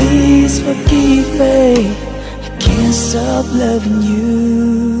 Please forgive me. I can't stop loving you.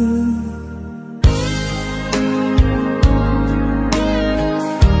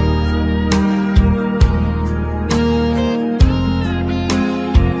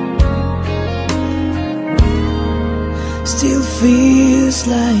 Still feels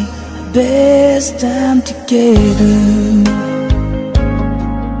like the best time together.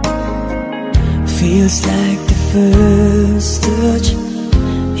 Feels like the first touch.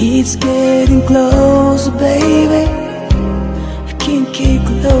 It's getting closer, baby. I can't get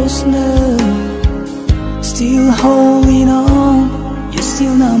close now. Still holding on, you're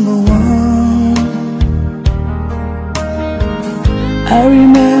still number one. I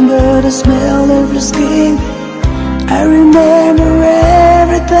remember the smell of your skin. I remember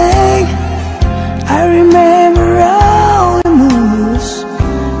everything. I remember all your moves.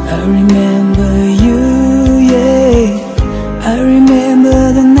 I remember you, yeah. I remember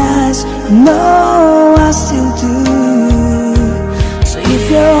the nights, no, I still do. So if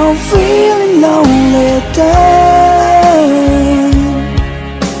you're feeling lonely down,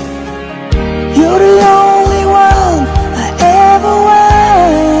 you're the only one I ever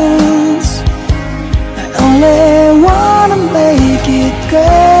was. I only wanna make it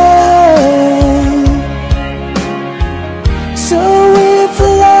good. So if I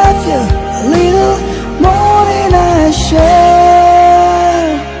love you a little more than I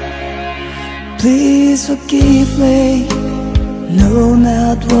should, please forgive me. No,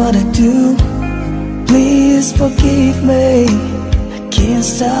 not what I do. Please forgive me. I can't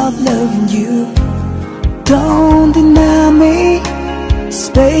stop loving you. Don't deny me this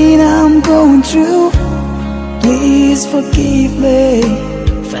pain I'm going through. Please forgive me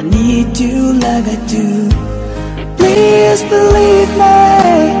if I need you like I do. Please believe me,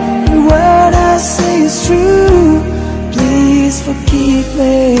 every word I say is true. Please forgive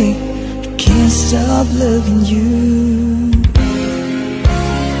me, I can't stop loving you.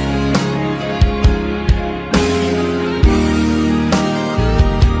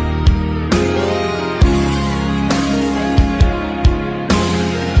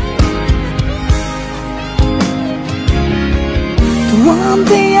 One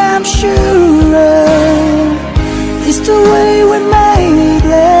thing I'm sure of is the way we made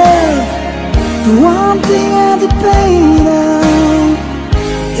love. The one thing I depend on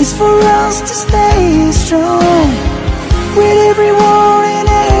is for us to stay strong. With every word and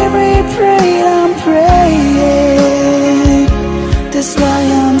every prayer I'm praying. That's why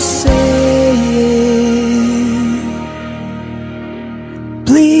I'm saying,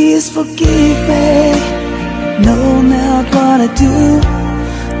 please forgive me. No, not what I do.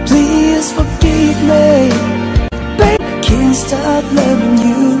 Please forgive me. Babe, I can't stop loving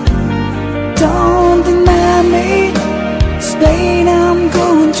you. Don't deny me this pain I'm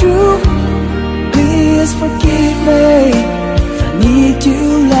going through. Please forgive me if I need you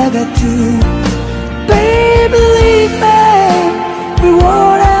like I do. Babe, believe me, every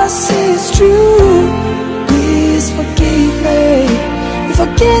word I say is true. Please forgive me if I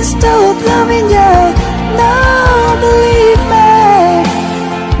can't stop loving you. No, believe me,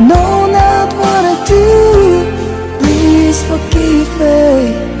 no, not what I do. Please forgive me,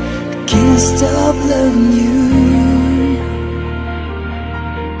 I can't stop loving you.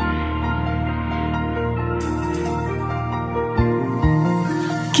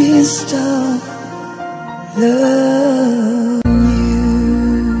 Can't stop loving you.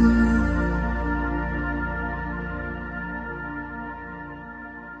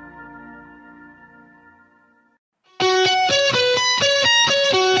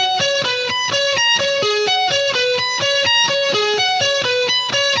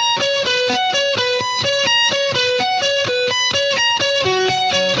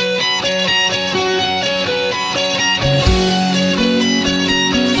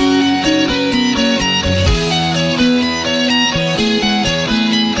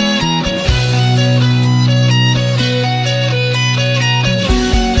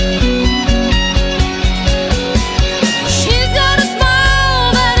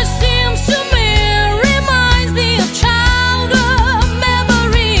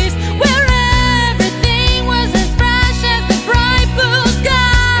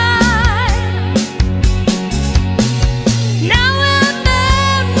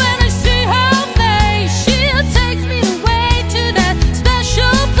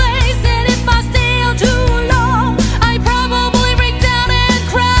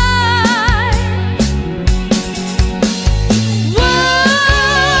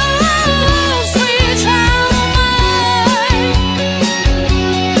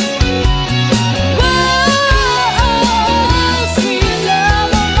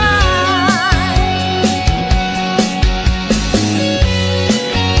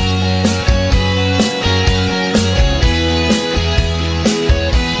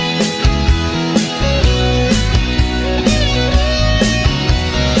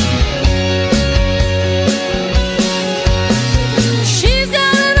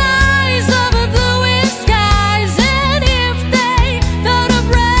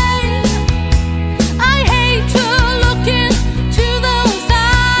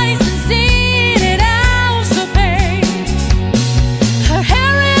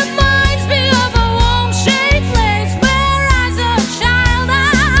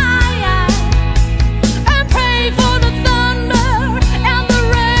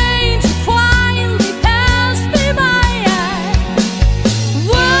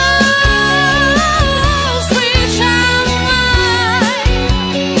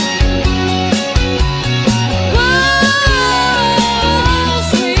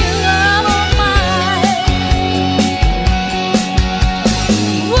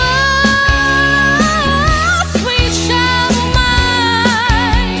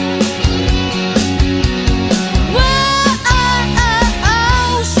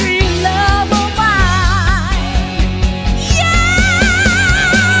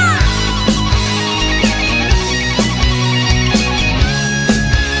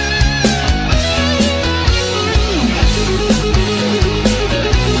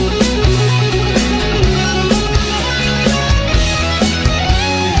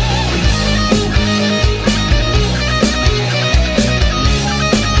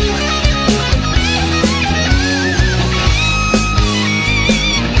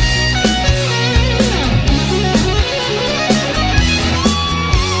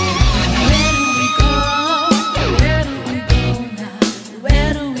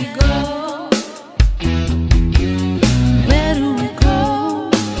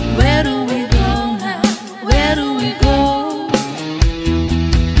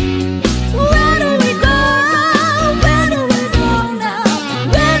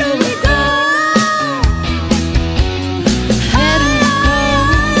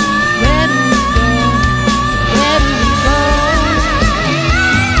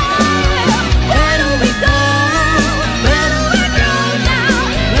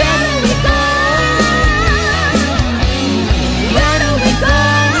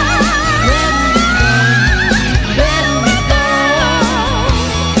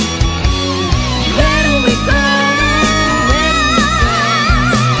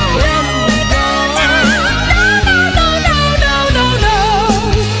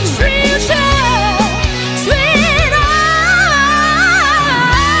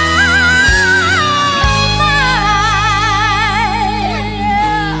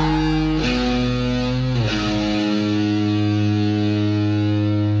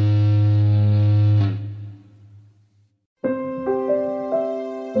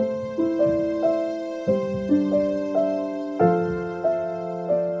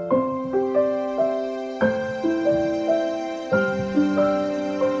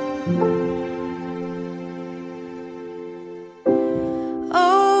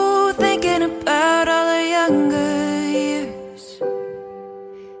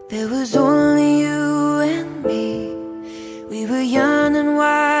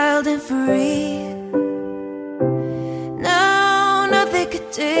 wasn't free. Now nothing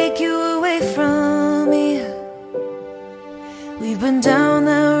could take you away from me. We've been down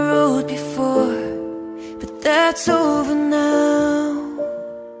that road before, but that's over now.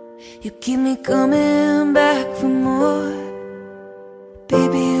 You keep me coming back for more.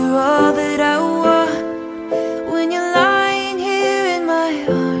 Baby, you're all that I want. When you're lying here in my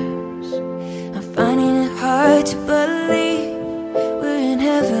arms, I'm finding it hard to believe we're in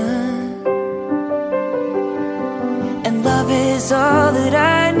heaven. And love is all that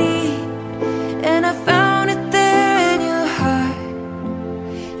I need, and I found it there in your heart.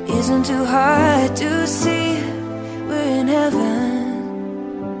 Isn't too hard to see we're in heaven.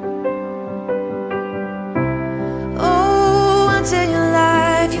 In your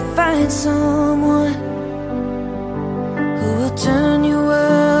life you find someone who will turn your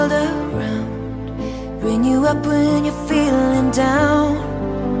world around, bring you up when you're feeling down.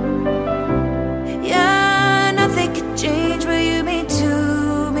 Yeah, nothing can change what you mean to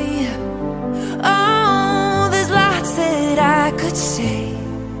me. Oh, there's lots that I could say,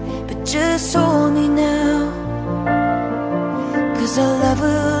 but just hold me now, 'cause our love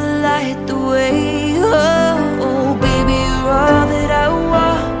will light the way. Oh, baby, you're all that I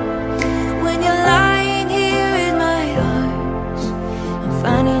want. When you're lying here in my arms, I'm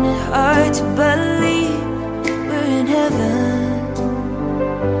finding it hard to believe we're in heaven.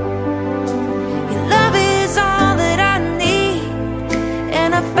 Your love is all that I need, and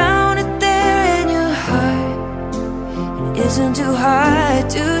I found it there in your heart. It isn't too hard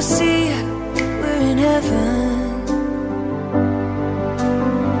to see we're in heaven.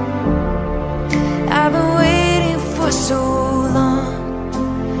 I've been waiting for so long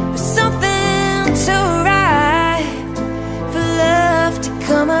for something so right, for love to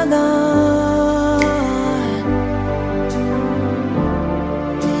come along.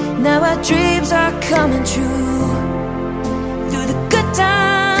 Now our dreams are coming true, through the good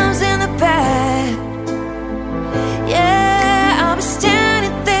times and the bad. Yeah, I'll be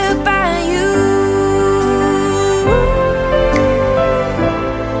standing there by you.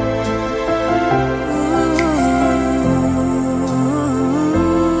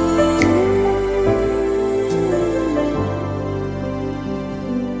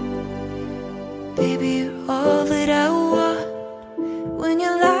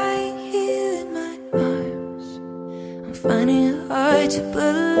 Finding it hard to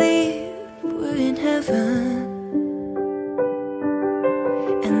believe we're in heaven.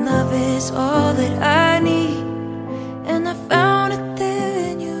 And love is all that I need, and I found it there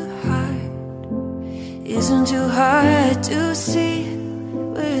in your heart. Isn't too hard to see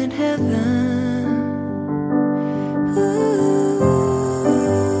we're in heaven. Ooh.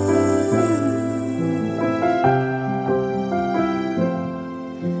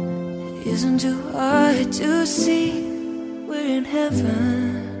 Isn't too hard to see we're in heaven.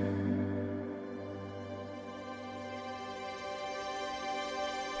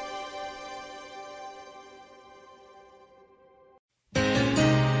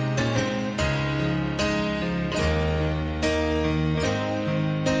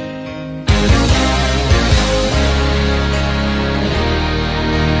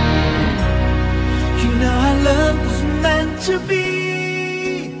 You know our love was meant to be.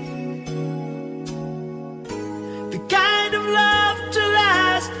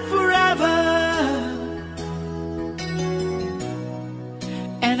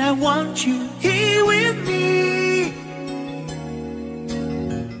 I want you here with me.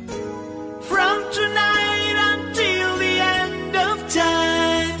 From tonight until the end of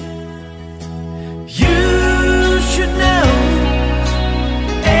time. You should know,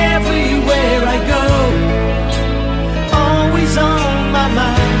 everywhere I go, always on my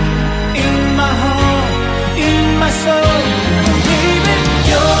mind, in my heart, in my soul. Baby,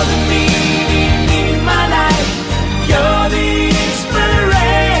 you're the meaning in my life. You're the inspiration.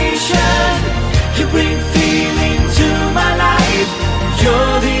 You bring fear.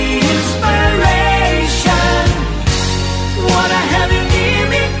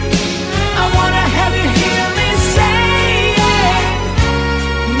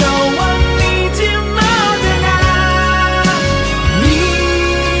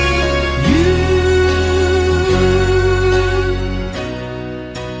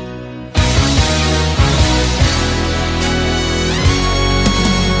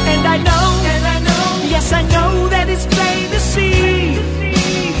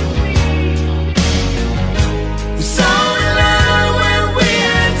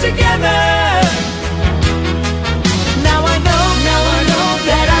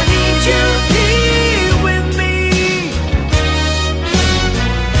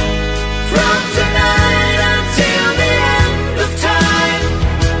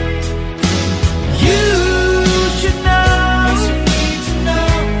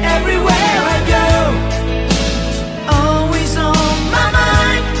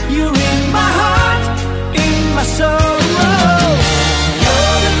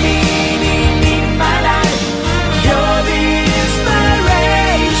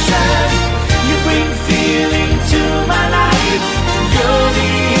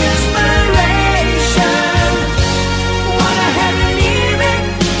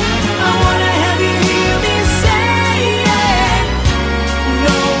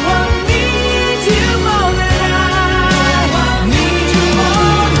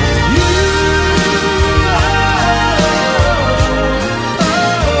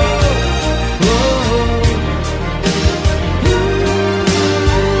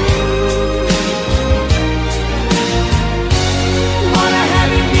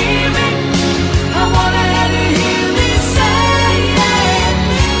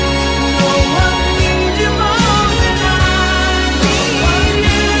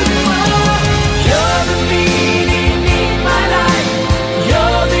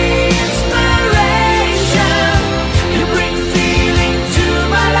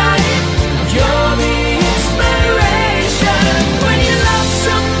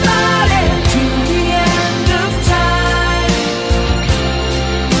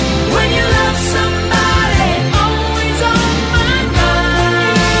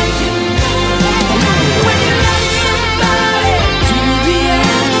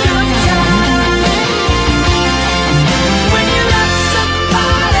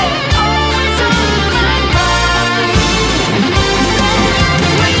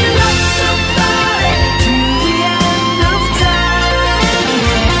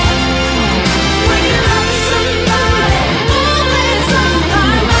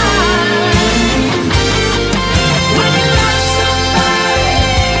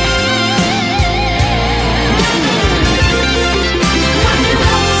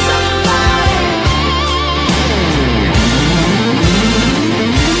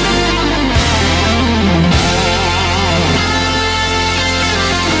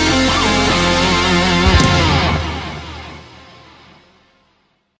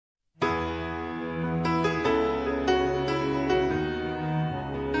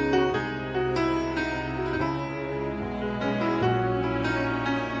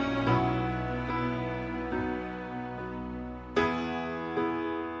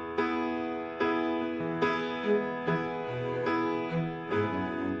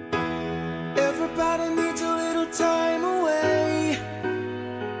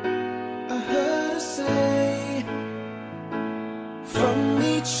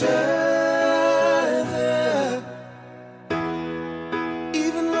 each other.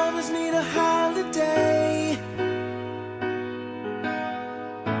 Even lovers need a holiday.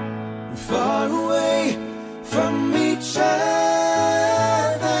 Far away from each other.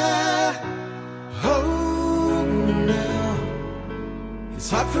 Oh, now it's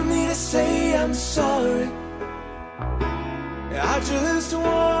hard for me to say I'm sorry. I just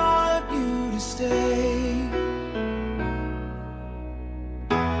want you to stay.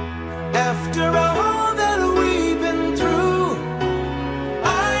 After all that we've been through,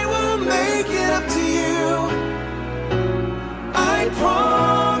 I will make it up to you. I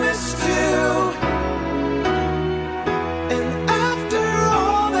promise to. And after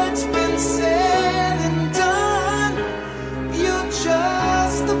all that's been said and done, you're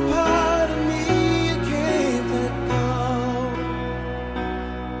just a part of me you can't let go.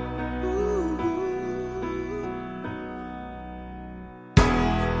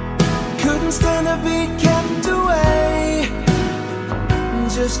 Couldn't stand to be kept away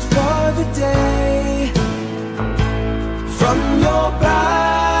just for the day from your body.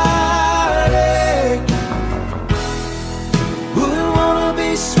 Wouldn't wanna be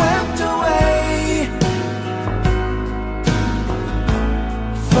swept away,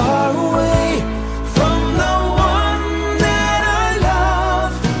 far away from the one that I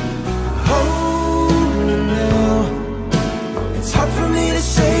love. Oh, now it's hard for me to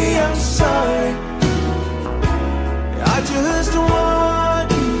say I'm sorry. I just want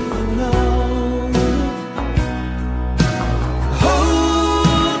you to know.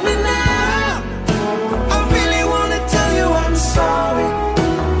 Hold me now. I really wanna tell you I'm sorry.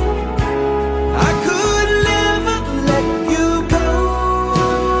 I could never let you go.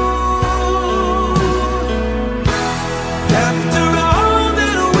 After all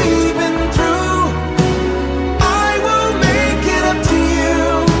that we've been through, I will make it up to you.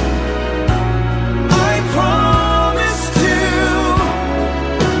 I promise to.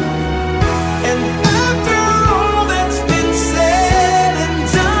 And after all that's been said and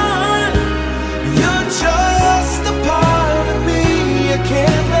done, you're just a part of me you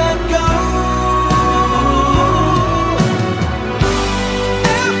can't let go.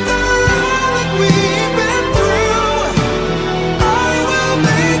 After all that we've been through, I will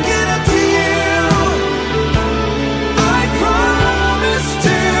make it up to you. I promise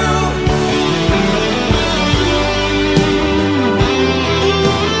to.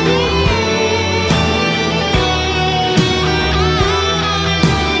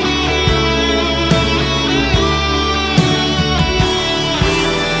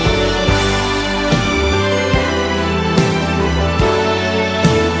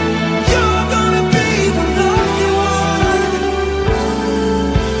 You're gonna be the lucky one.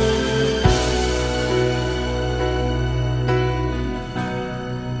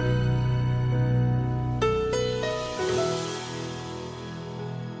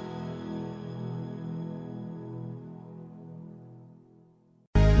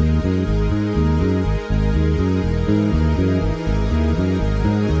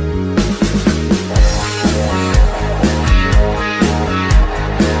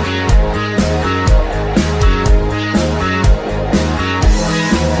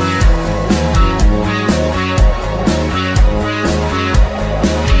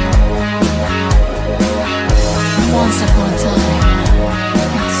 Once upon a time,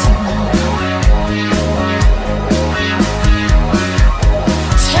 not so long ago.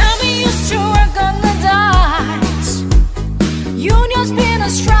 Tell me you still work on the dice. Union's been a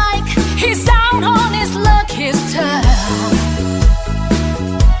strike. He's down on his luck, his time.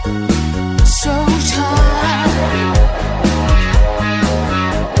 So tired.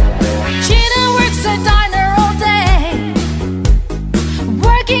 Gina works a diner all day,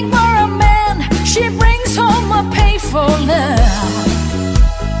 working for a man. She brings home a pay for love.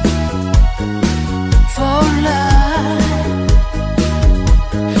 For love.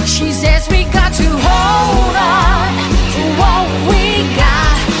 She says we got to hold on to what we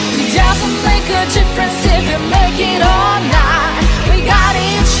got. It doesn't make a difference if you make it or not. We got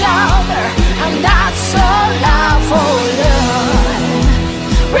each other, and that's all love for love.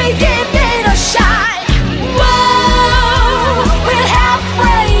 We give it a shot. Whoa, we're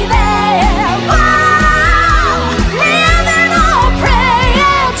halfway there. Whoa, living on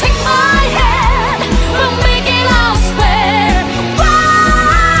prayer. Take my hand, we'll make it all square.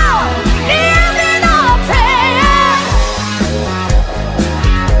 Whoa, living on prayer.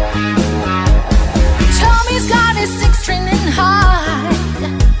 Tommy's got his 6-string in high.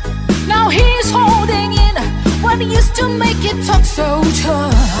 Now he's holding in what used to make it talk so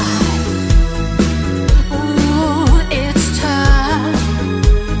tough. Ooh, it's tough.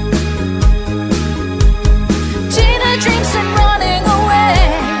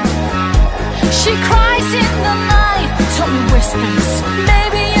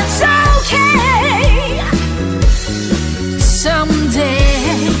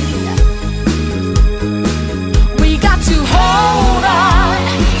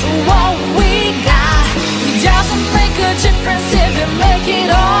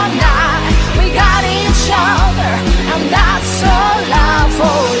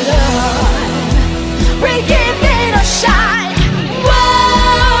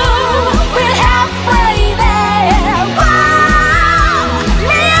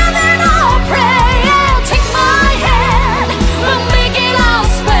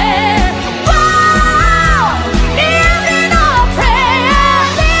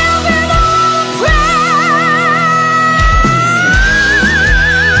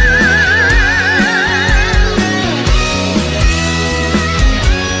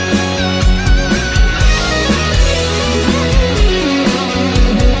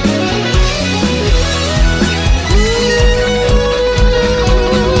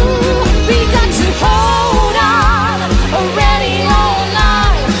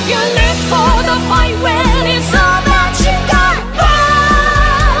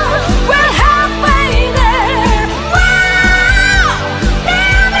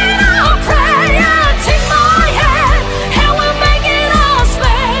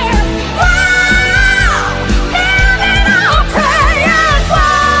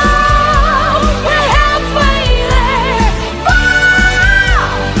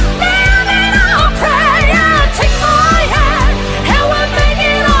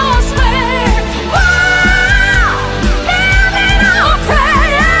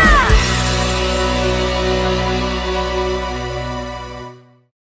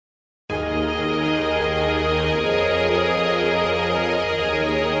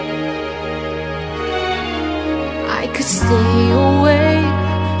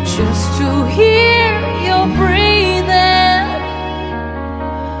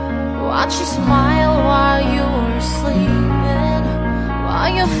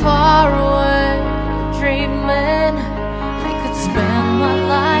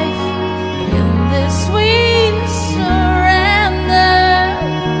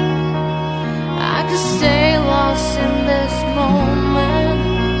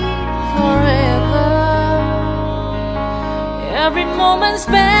 moment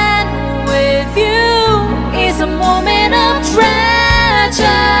spent with you is a moment of treasure.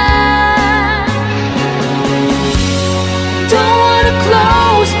 Don't wanna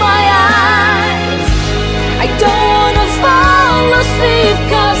close my eyes, I don't wanna fall asleep,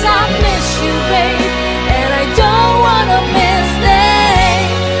 'cause I miss you, babe, and I don't wanna miss them.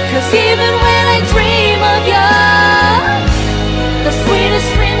 'Cause even when I dream of you, the sweetest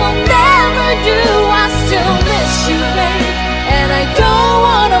dream will never do. I still miss you, babe, and I don't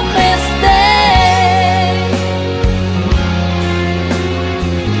wanna miss them.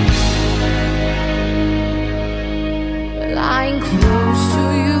 Lying close to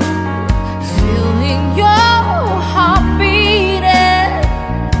you, feeling your heart beating,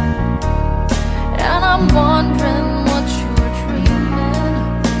 and I'm wondering what you're dreaming,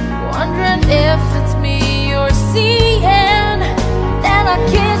 wondering if it's me you're seeing. Then I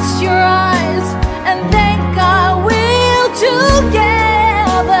kiss your eyes and think I will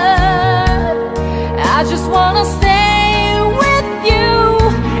together. I just wanna stay with you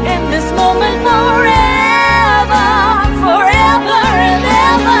in this moment forever, forever and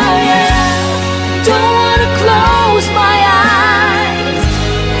ever, yeah. Don't wanna close my eyes,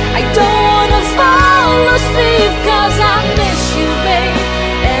 I don't wanna fall asleep, 'cause I miss you, babe,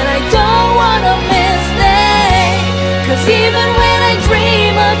 and I don't wanna miss them. 'Cause even when I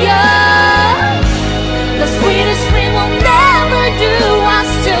dream of you, the sweetest dream will never do. I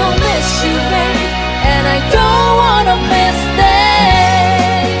still miss you, babe, and I don't wanna miss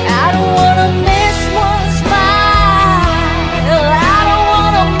them. I don't wanna miss one smile, I don't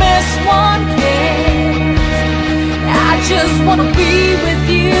wanna miss one kiss. I just wanna be with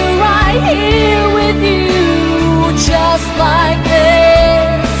you, right here with you, just like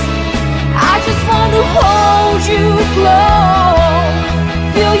this. I just want to hold you close,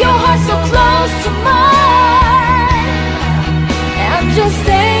 feel your heart so close to mine, and just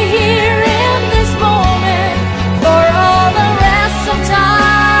stay here in this moment for all the rest of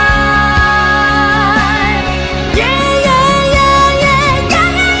time. Yeah, yeah, yeah, yeah,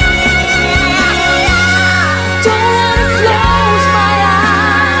 yeah, yeah, yeah, yeah. Don't wanna close my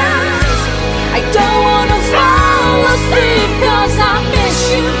eyes, I don't wanna fall asleep, 'cause I miss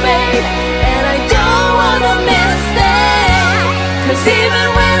you, babe, and I don't wanna miss them. 'Cause even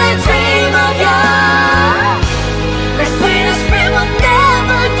when I dream of you, the sweetest dream will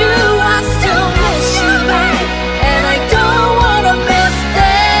never do. I still miss you, babe, and I don't wanna miss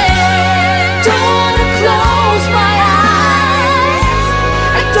them. Don't wanna close my eyes,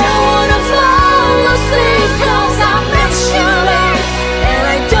 I don't wanna fall asleep, 'cause I miss you, babe, and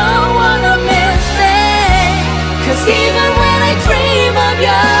I don't wanna miss them. 'Cause even when I dream of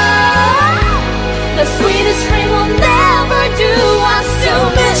you, the sweetest dream will never do. I still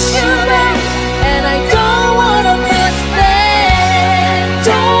miss you, babe, and I don't wanna miss them.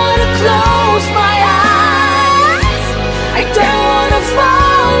 Don't wanna close my eyes, I don't wanna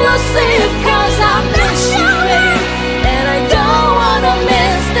fall asleep, 'cause I miss you, babe, and I don't wanna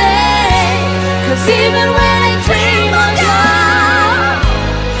miss them. 'Cause even when I dream of you,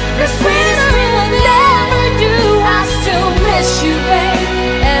 the sweetest dream will never do. I still miss you, babe,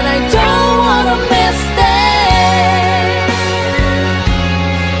 and I don't wanna miss them.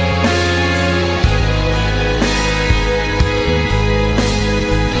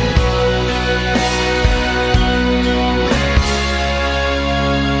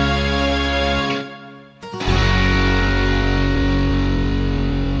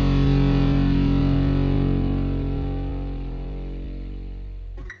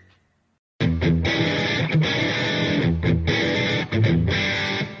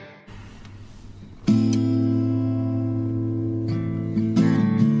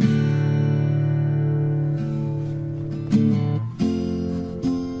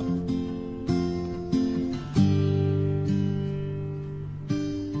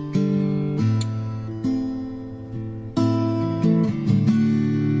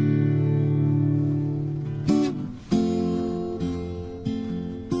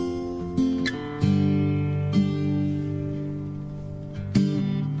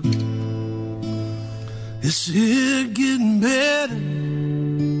 Is it getting better?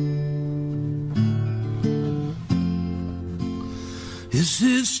 Is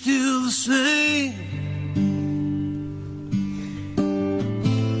it still the same?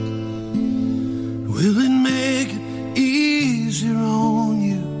 Will it make it easier on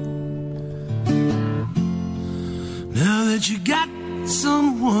you now that you got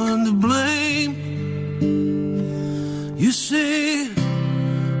someone to blame? You say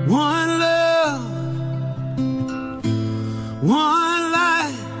one love, one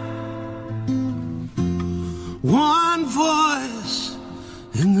life, one voice,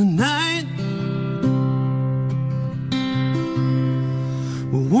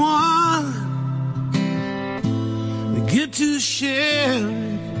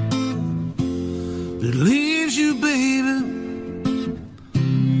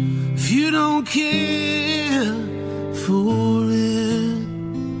 you don't care for it.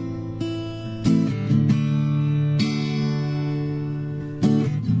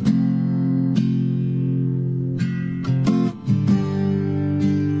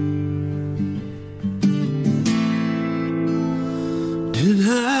 Did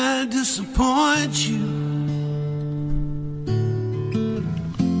I disappoint you?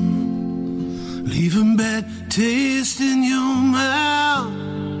 Leave a bad taste in your mouth.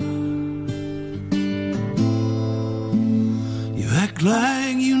 You act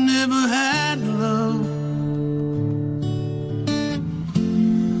like you never had love,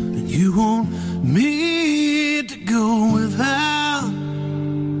 and you want me to go without.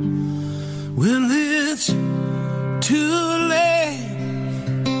 Well, it's too late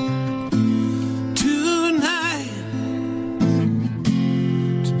tonight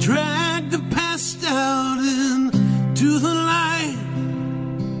to drag the past out into the light.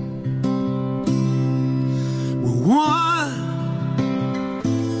 We're one,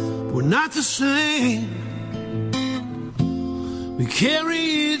 we're not the same. We carry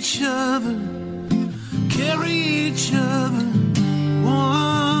each other one.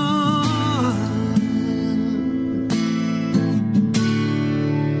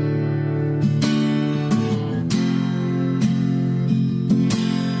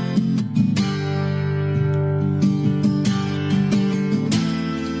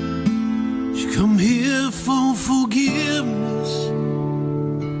 You come here for forgiveness.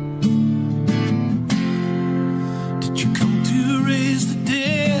 Did you come to raise the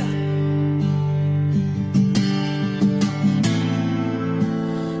dead?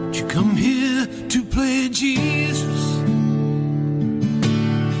 Did you come here to play Jesus?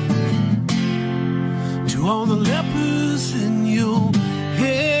 To all the lepers in your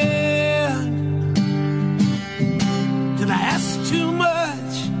head, did I ask too much?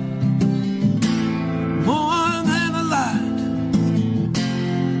 More than a lot.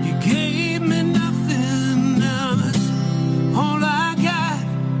 You gave me nothing, now that's all I got.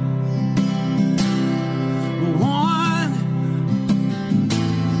 We're one,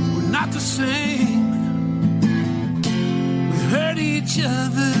 we're not the same. We hurt each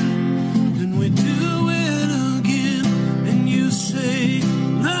other, then we do it again. And you say,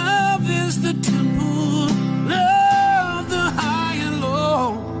 love is the temple, love the high and low.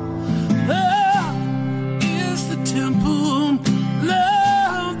 Love is the temple,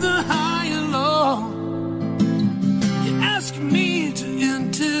 love the high and low. You ask me to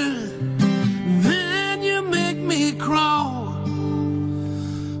enter, then you make me crawl.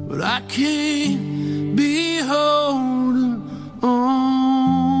 But I can't be holding on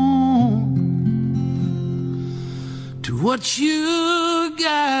to what you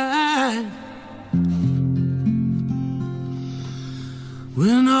got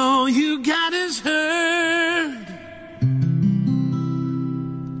when all you got is hurt.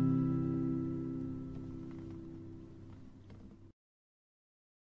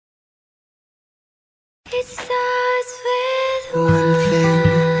 It starts with One thing,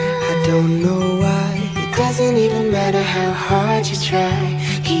 I don't know why. It doesn't even matter how hard you try.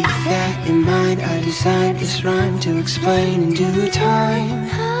 Keep that in mind, I designed this rhyme to explain in due time.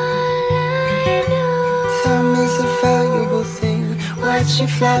 all I know. Time is a valuable thing. Watch it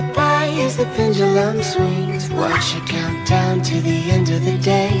fly by as the pendulum swings. Watch it count down to the end of the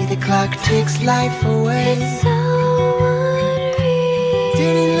day. The clock takes life away. So unreal.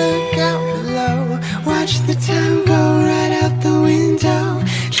 Didn't look out below. Watch the time go right out the window.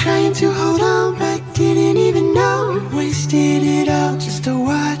 Trying to hold on, but didn't even know. Wasted it all just to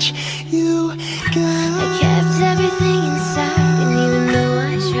watch you go. I kept everything inside, didn't even know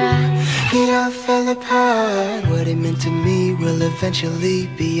I tried. It all fell apart. What it meant to me will eventually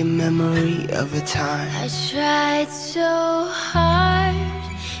be a memory of a time. I tried so hard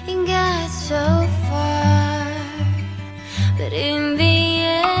and got so far, but in the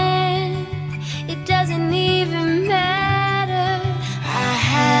end, it doesn't even matter. I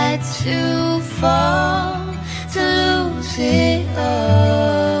had to fall to lose it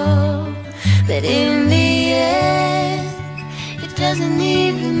all, but in the end, it doesn't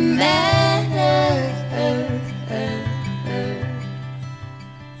even matter.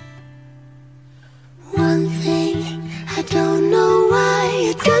 One thing, I don't know why.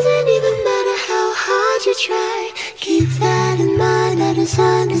 It doesn't even matter how hard you try. Keep that in mind, I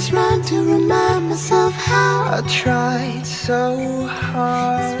designed this rhyme to remind myself how I tried so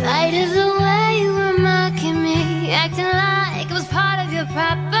hard. In spite of the way you were mocking me, acting like it was part of your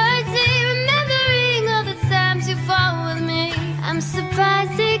property, remembering all the times you fought with me. I'm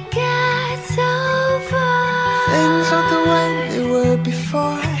surprised it got so far. Things aren't the way they were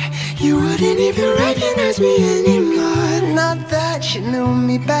before. You wouldn't even recognize me anymore. Not that you knew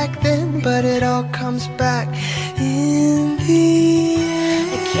me back then, but it all comes back in the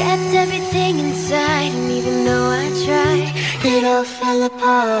end. I kept everything inside, and even though I tried, it all fell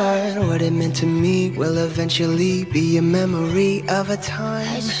apart. What it meant to me will eventually be a memory of a time.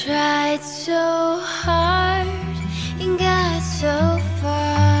 I tried so hard and got so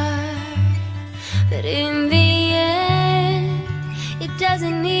far, but in the end, it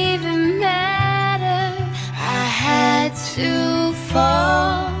doesn't even matter. I had to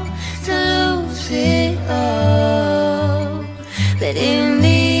fall to lose it all, but in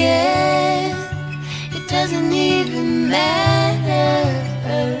the end, it doesn't even matter.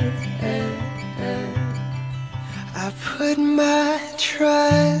 I put my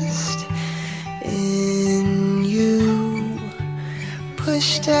trust in you,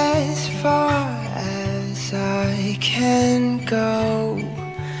 pushed as far as I can go.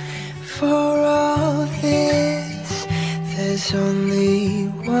 For all this, there's only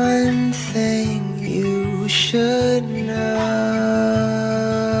one thing you should know.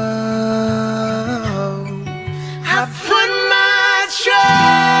 I put my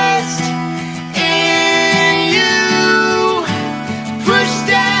trust in you, pushed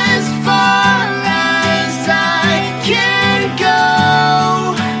as far as I can go.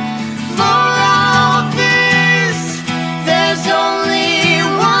 For all this, there's only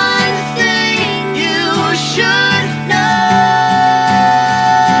one thing you should know.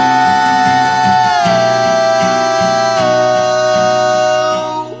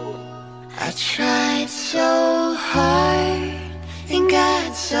 I tried so hard and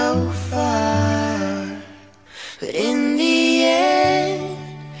got so far, but in the end,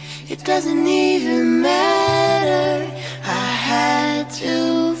 it doesn't even matter. I had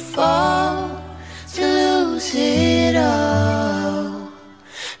to fall to lose it all,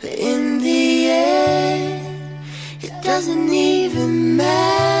 but in the end, it doesn't even matter.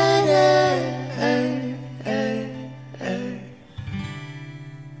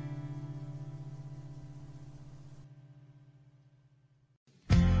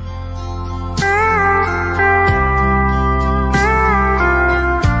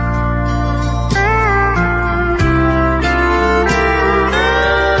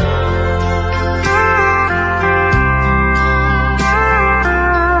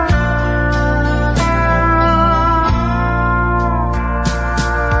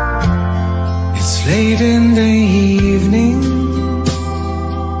 It's late in the evening.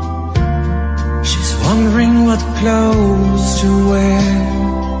 She's wondering what clothes to wear.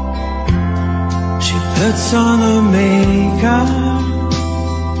 She puts on her makeup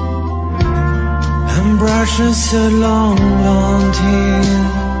and brushes her long blonde hair.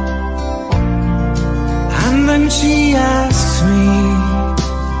 And then she asks me,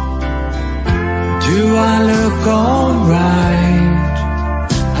 do I look alright?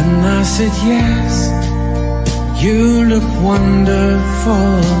 And I said, yes, you look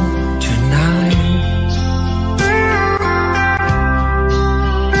wonderful tonight.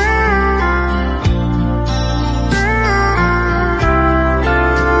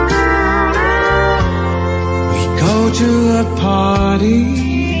 We go to a party,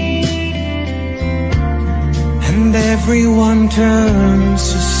 and everyone turns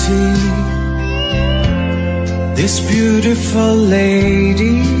to see this beautiful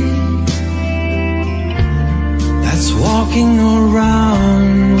lady that's walking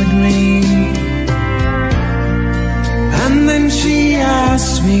around with me. And then she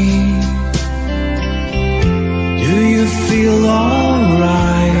asked me, do you feel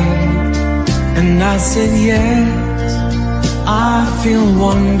alright? And I said, yes, I feel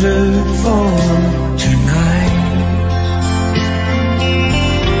wonderful tonight.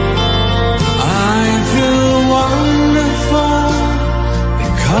 I feel wonderful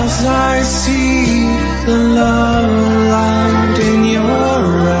because I see the love light in your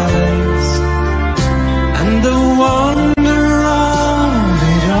eyes, and the wonder of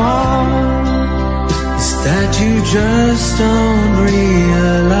it all is that you just don't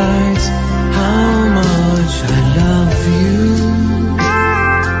realize how much I love you.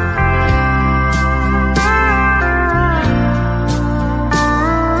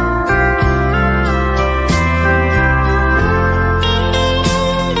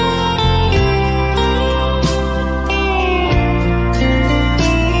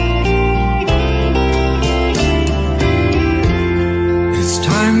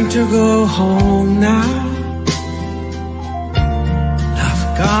 To go home now, I've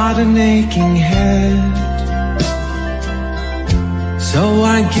got an aching head, so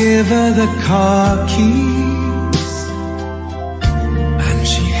I give her the car keys, and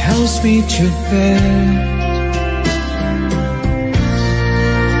she helps clothes meet your bed,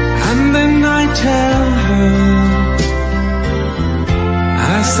 and then I tell her,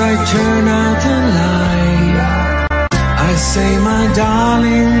 as I turn out the light, I say, my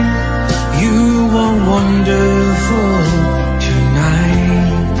darling, you are wonderful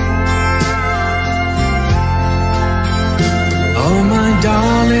tonight. Oh, my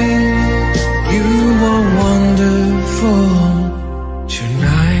darling, you are wonderful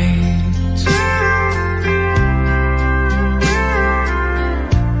tonight.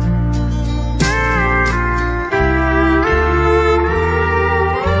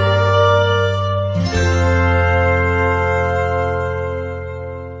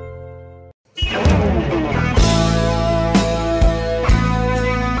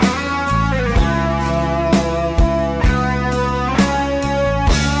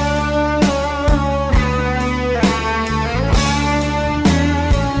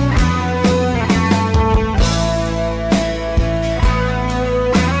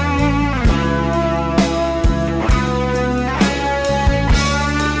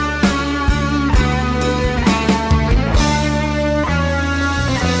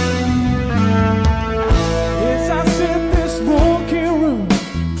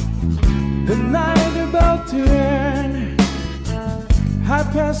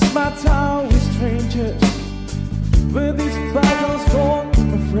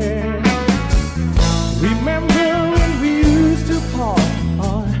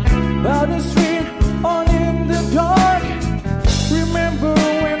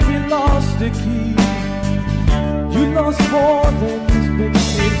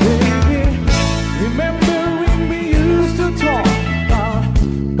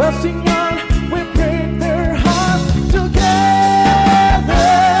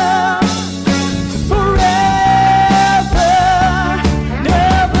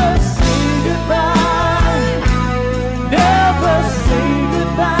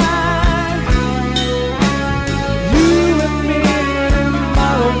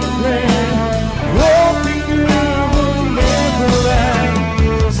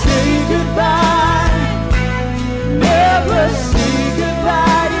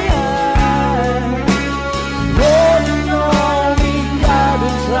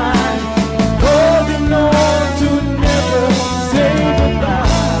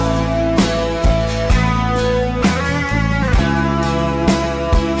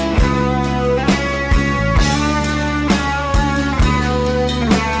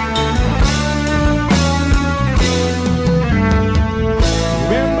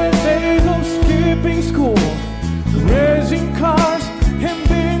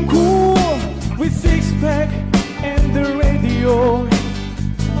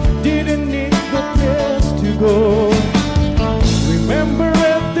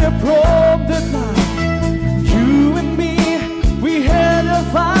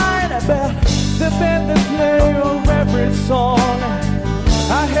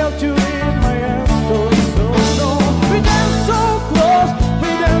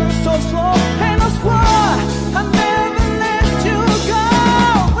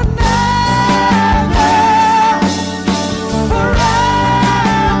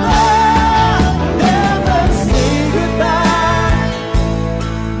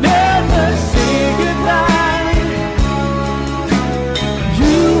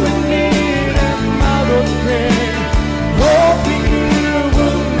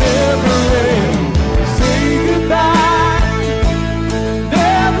 Say goodbye,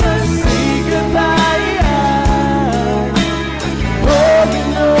 never say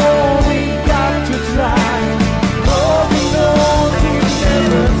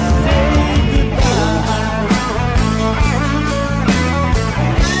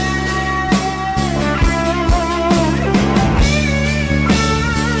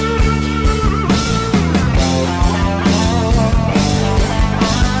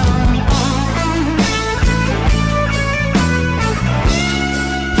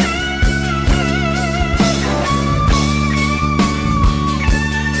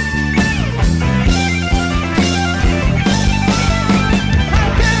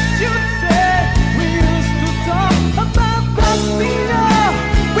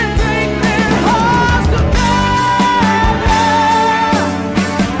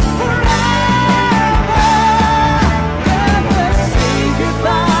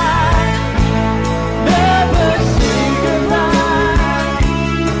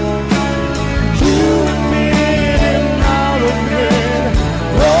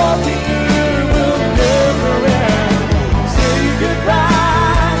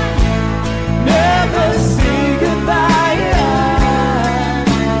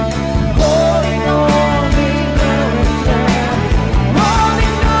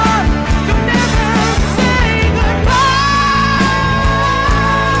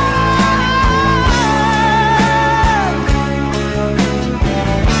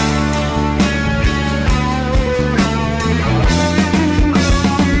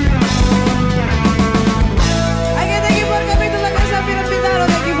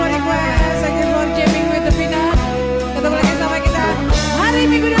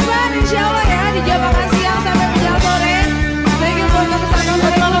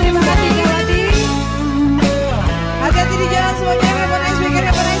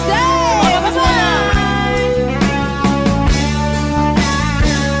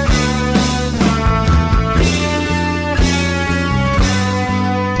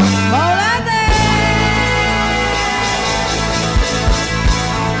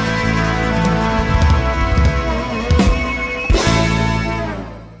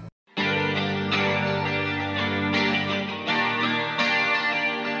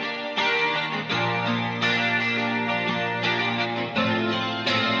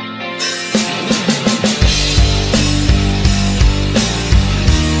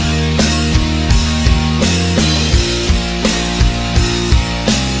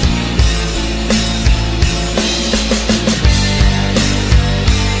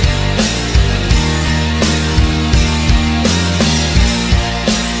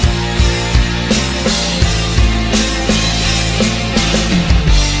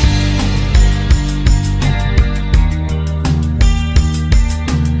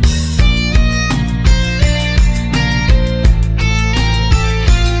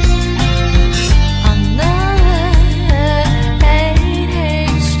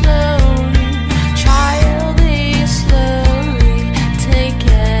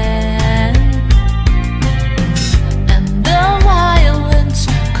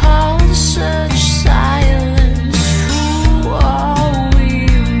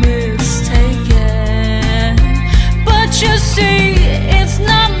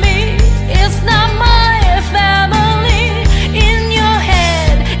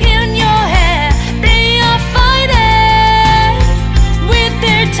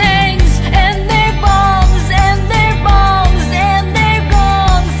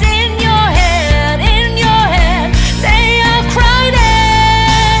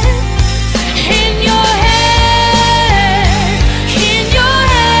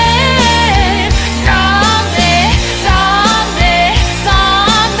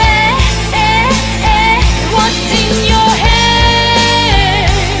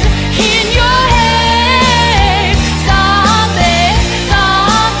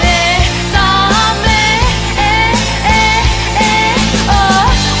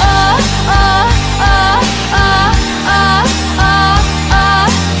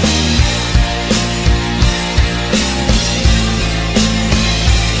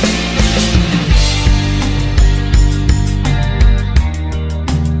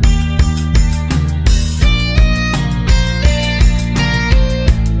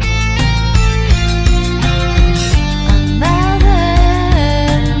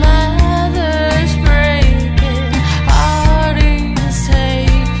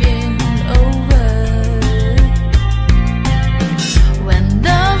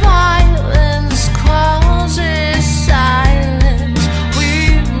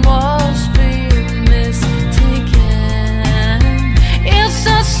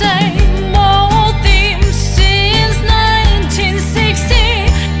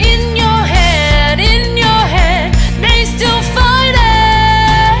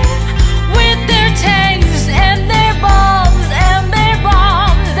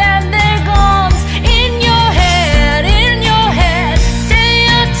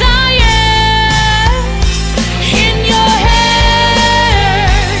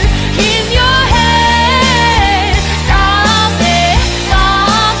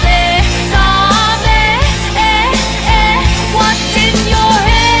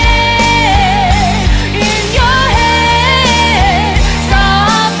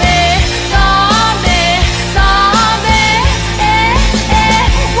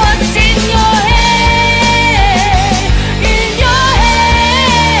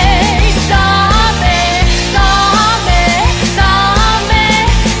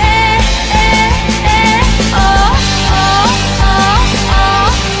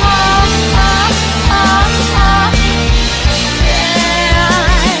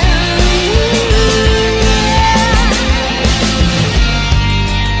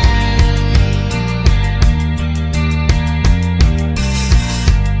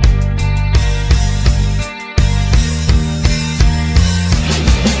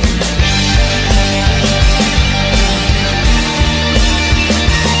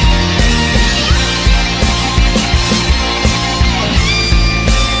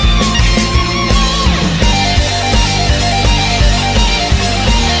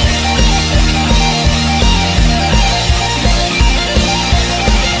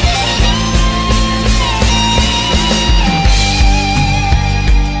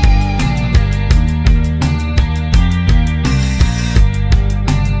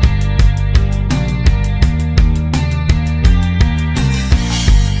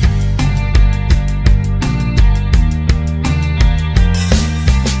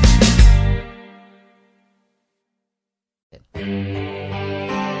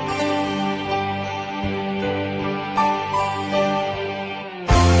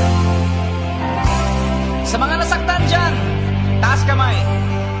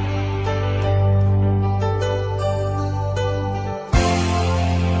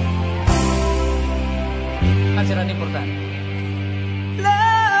penghasilan importante.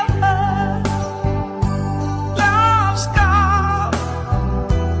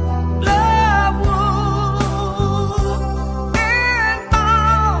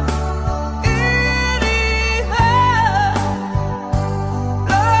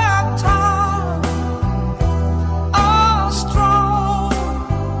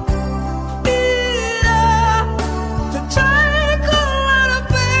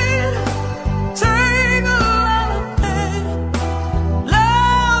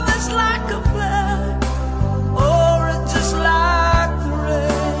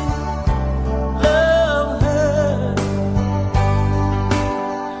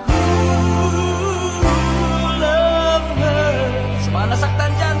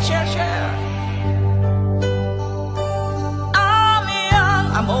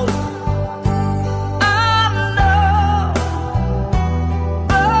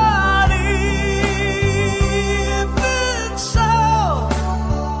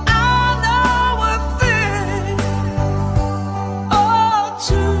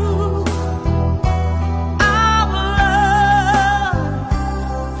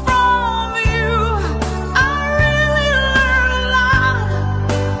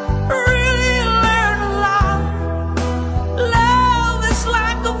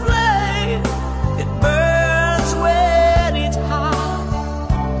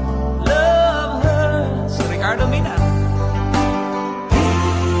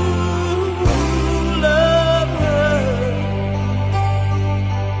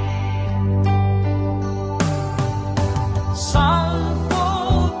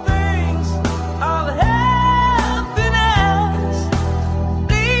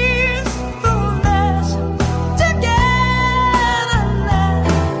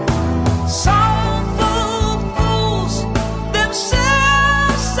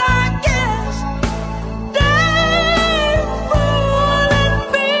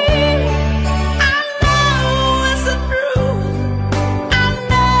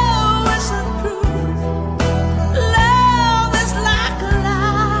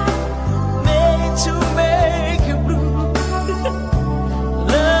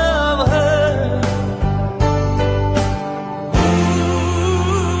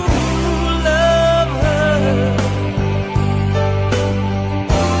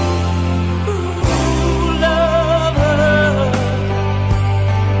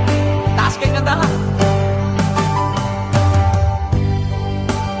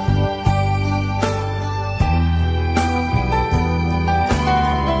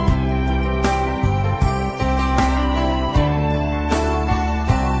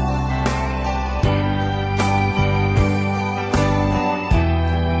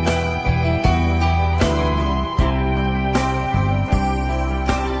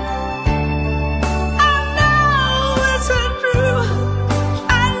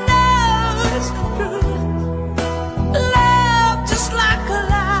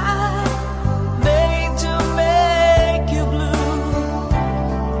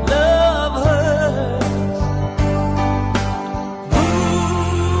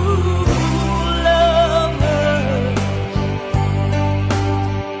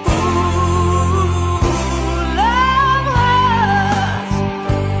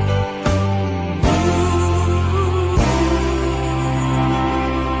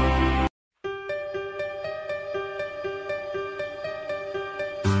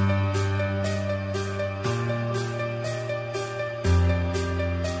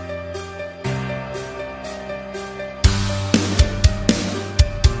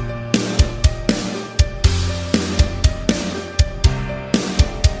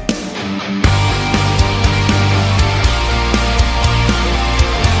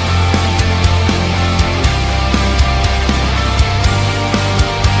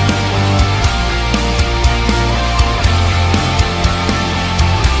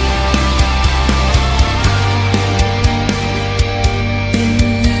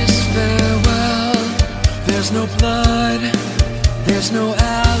 There's no blood, there's no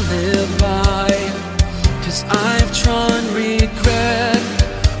alibi, 'cause I've drawn regret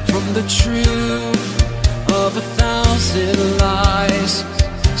from the truth of 1,000 lies.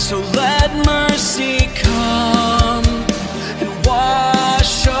 So let mercy come and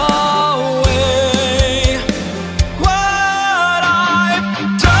wash away what I've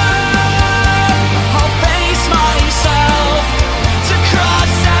done. I'll face myself to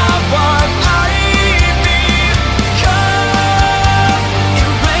cross out what I've become,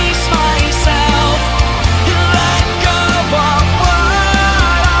 erase myself and let go of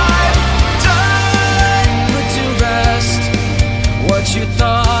what I've done. Put to rest what you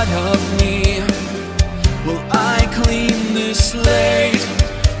thought of me.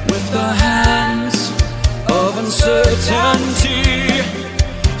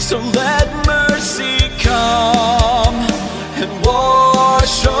 So let mercy come and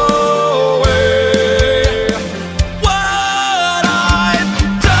wash away what I've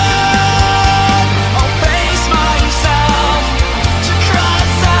done. I'll face myself to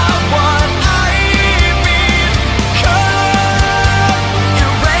cross out what I've become.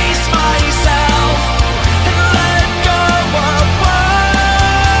 Erase myself and let go of what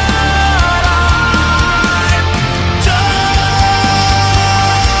I've done.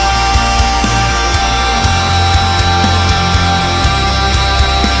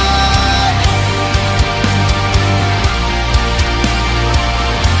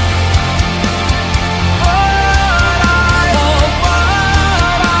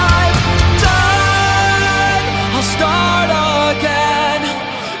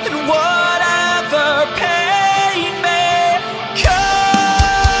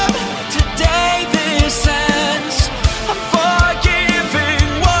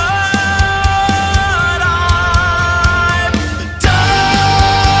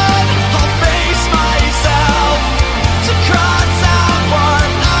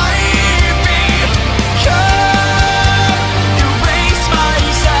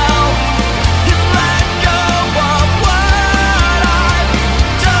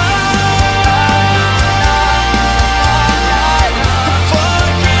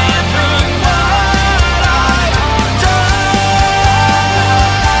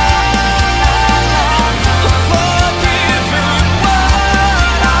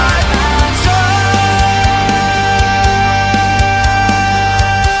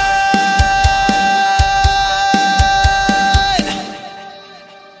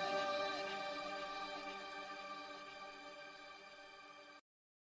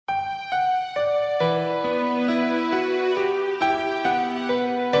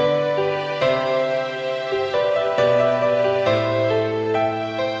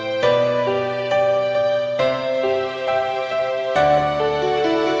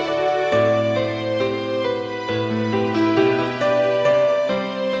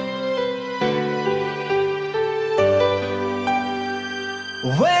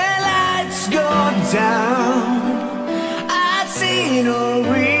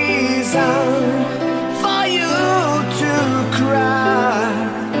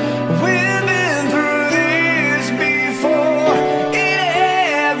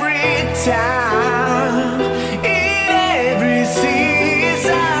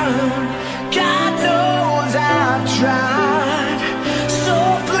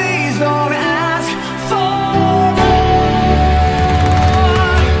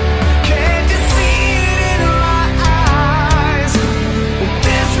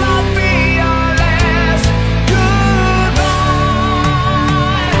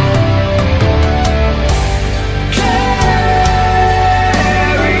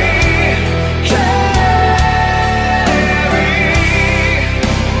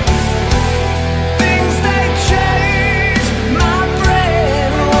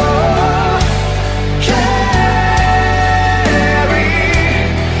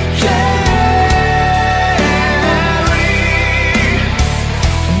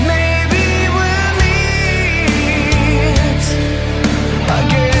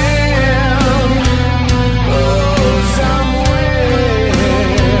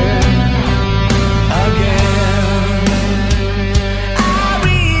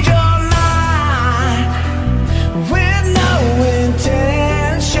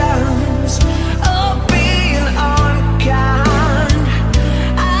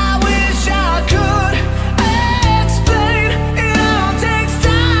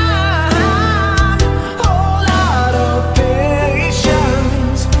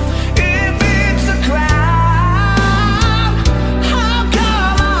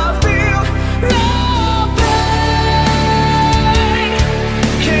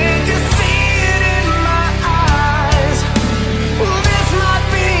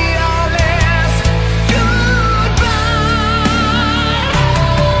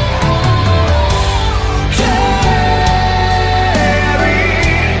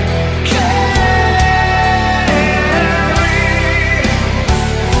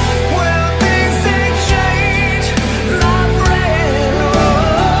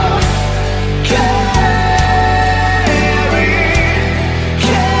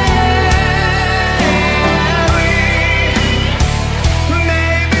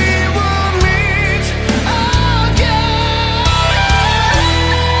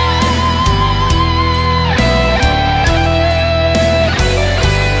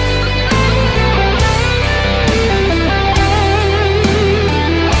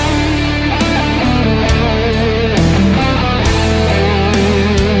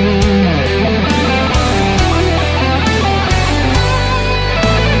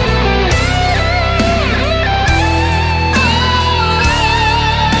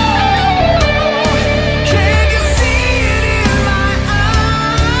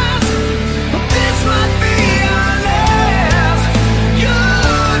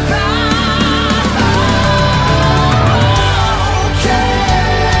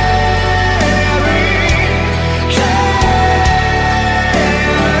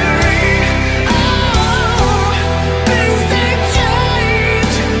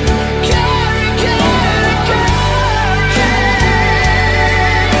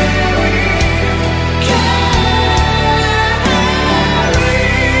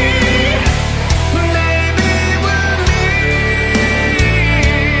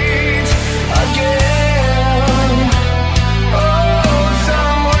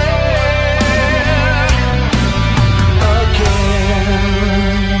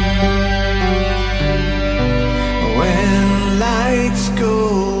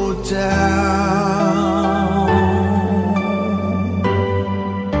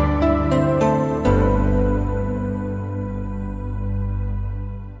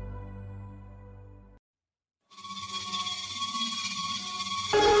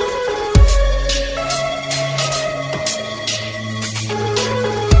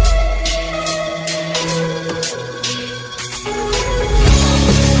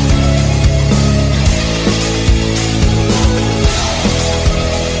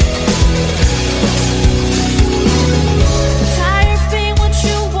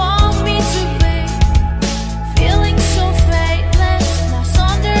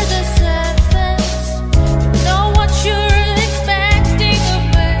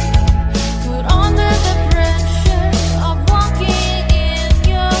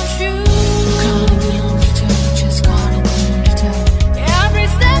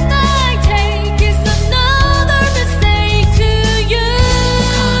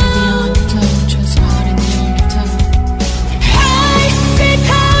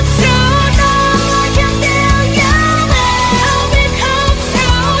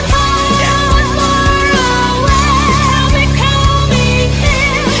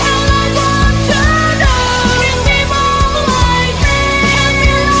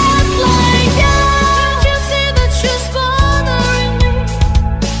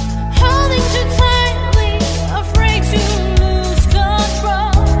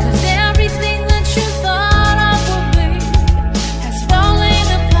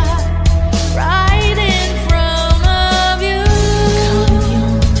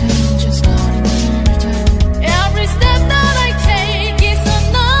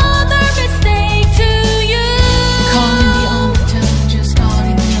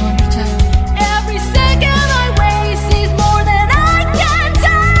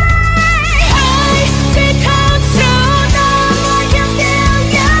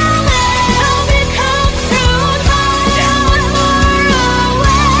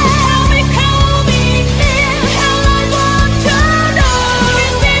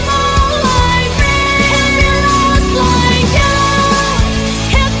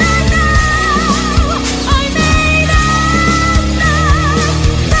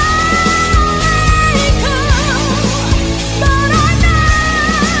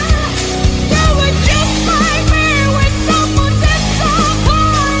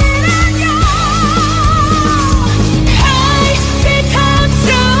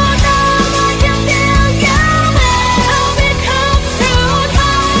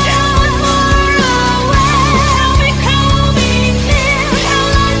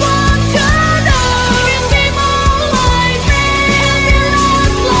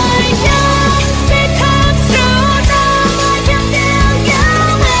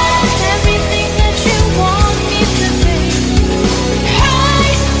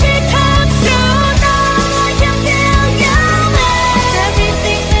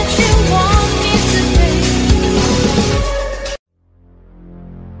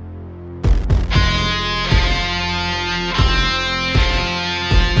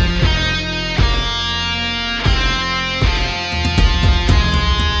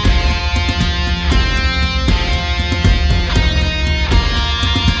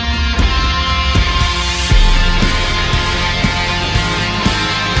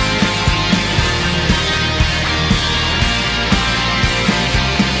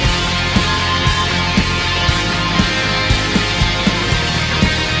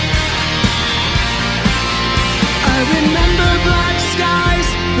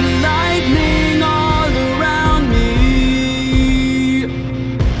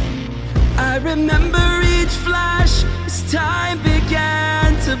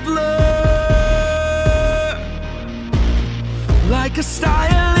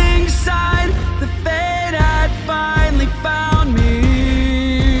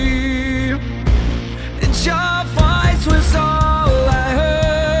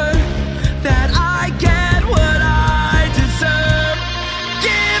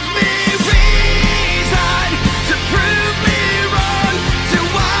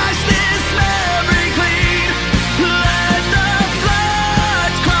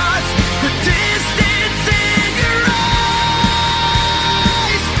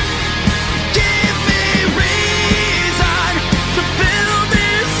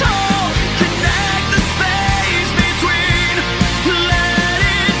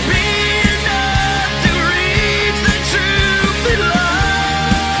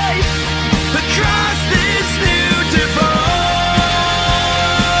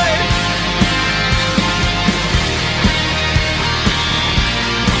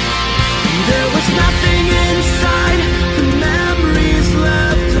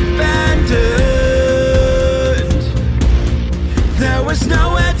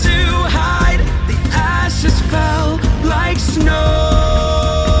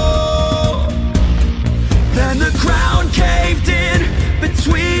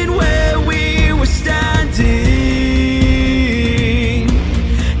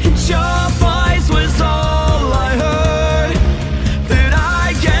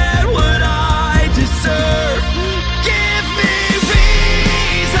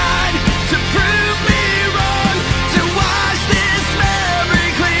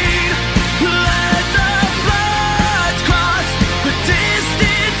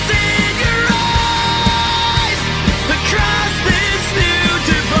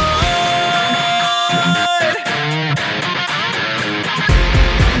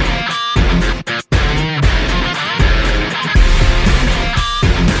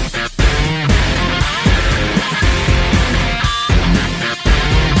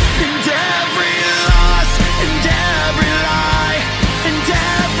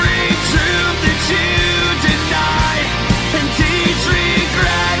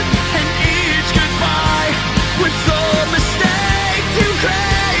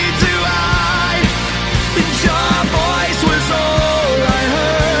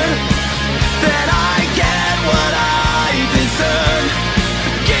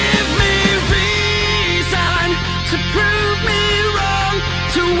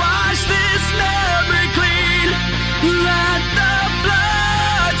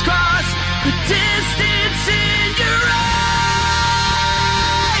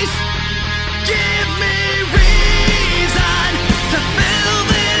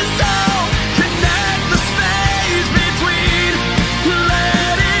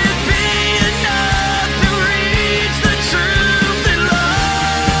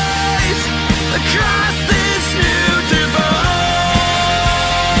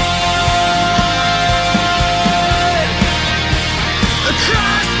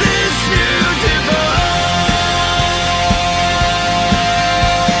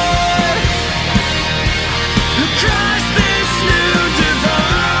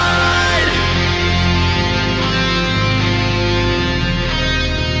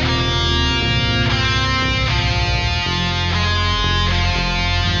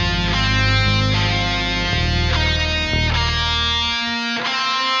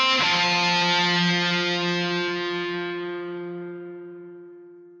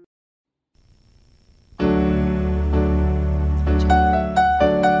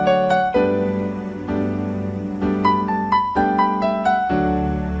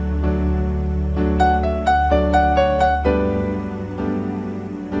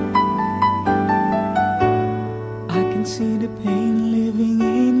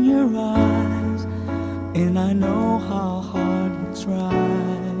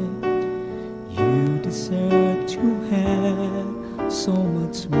 deserve to have so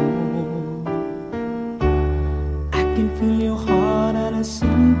much more. I can feel your heart and I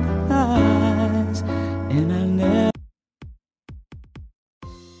sympathize, and I'll never.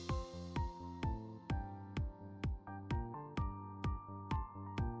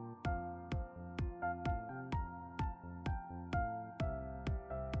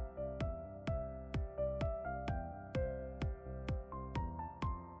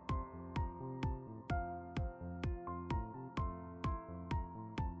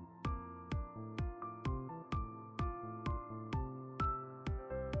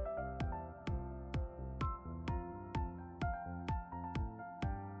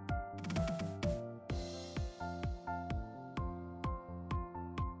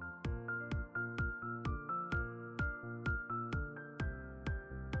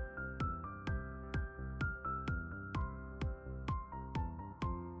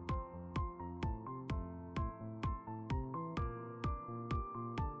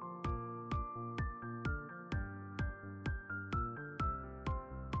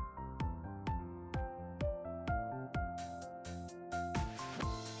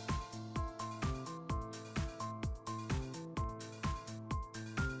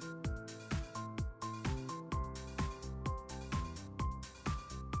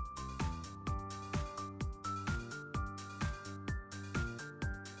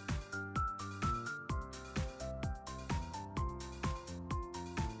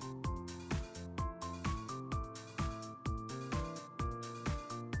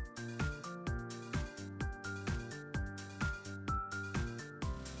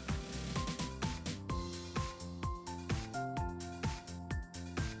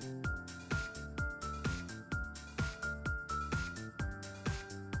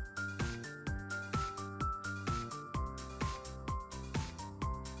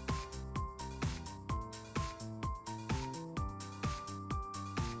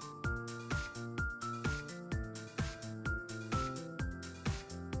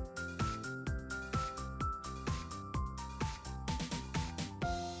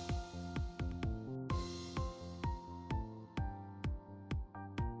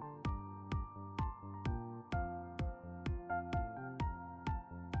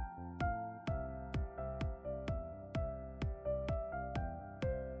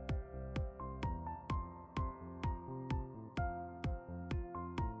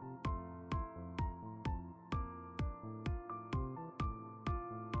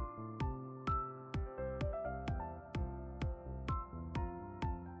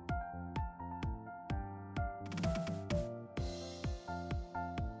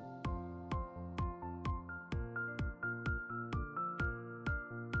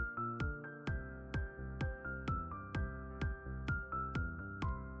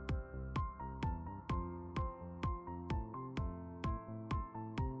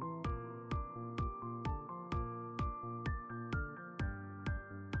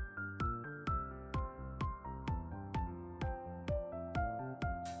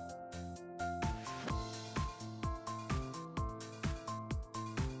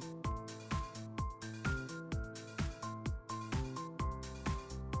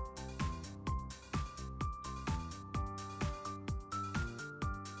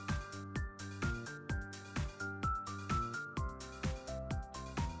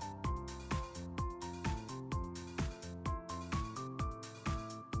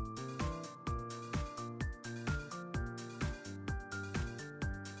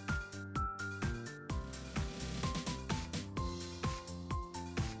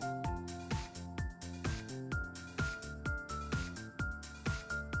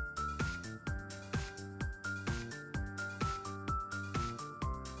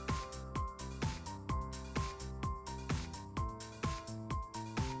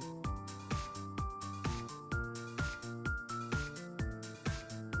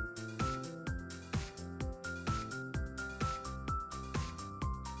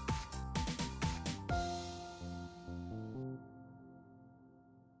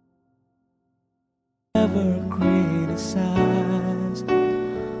 Never criticize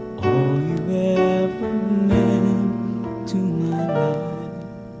all you've ever meant to my life.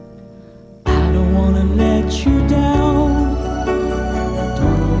 I don't wanna let you down,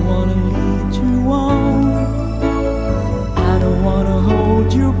 don't wanna lead you on. I don't wanna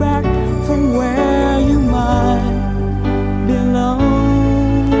hold you back from where you might belong.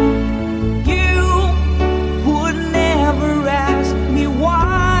 You would never ask me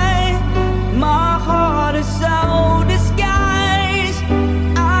why my heart is so disguised.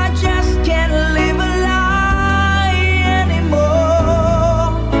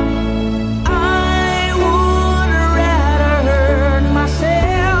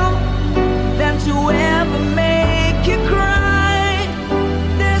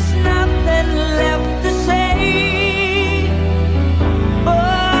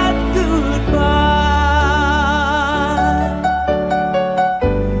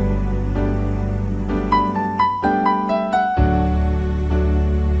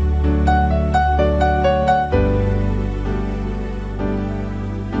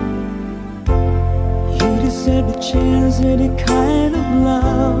 Is every chance any kind of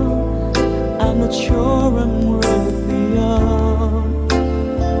love I'm not sure I'm worthy of.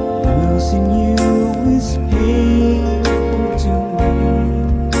 Losing you is painful to me.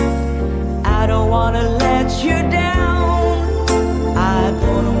 I don't wanna let you down, I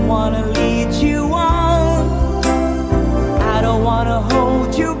don't wanna lead you on, I don't wanna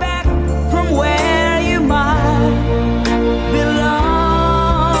hold you back from where you might belong.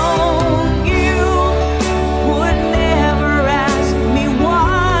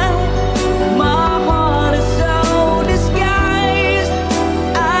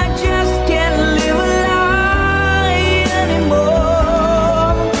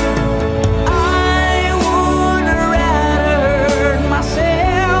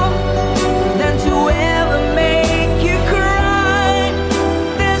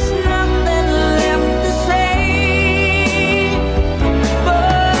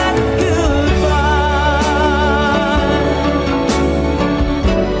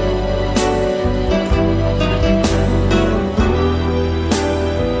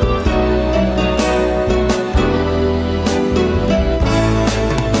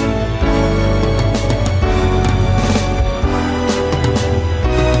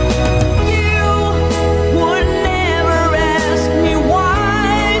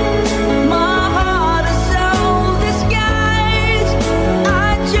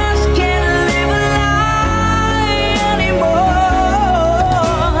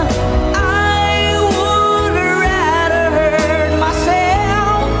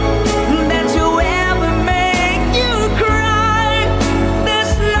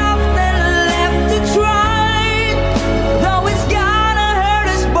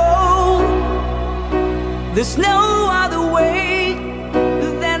 There's no other way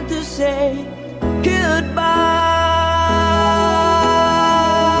than to say goodbye.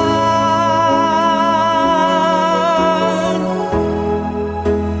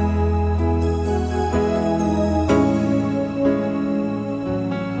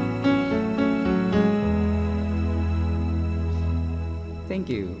 Thank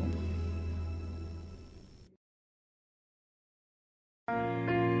you.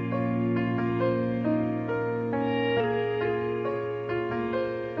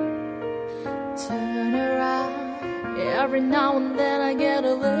 Turn around. Every now and then I get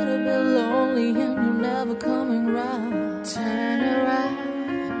a little bit lonely and you're never coming round. Turn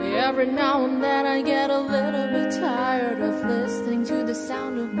around. Every now and then I get a little bit tired of listening to the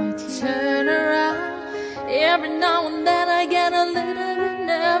sound of my tears. Turn around. Every now and then I get a little bit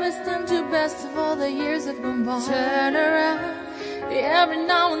nervous and too best of all the years have gone by. Turn around. Every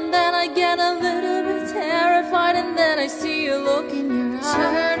now and then I get a little bit terrified and then I see you look in your eyes.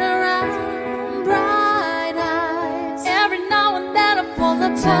 Turn around, bright eyes. Every now and then I fall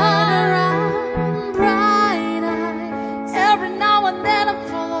apart. Turn around, bright eyes. Every now and then I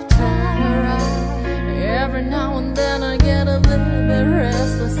fall apart. Turn around. Every now and then I get a little bit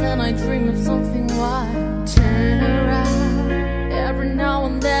restless and I dream of something wild. Turn around. Every now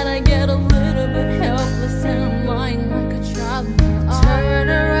and then I get a little bit helpless and I'm lying like a child. Turn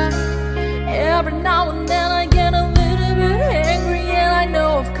around. Every now and then I get a little bit angry and I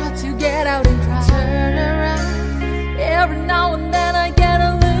know I've got to get out and cry. Turn around. Every now and then I get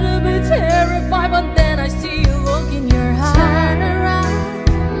a little bit terrified, but then I see you look in your eyes. Turn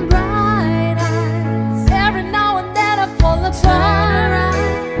around, bright eyes. Every now and then I fall apart. Turn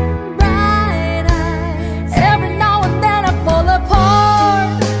around, bright eyes. Every now and then I fall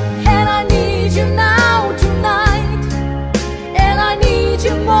apart. And I need you now tonight, and I need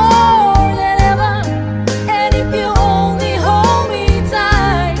you more than ever. And if you only hold me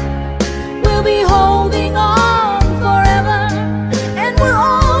tight, we'll be holding on forever. And we'll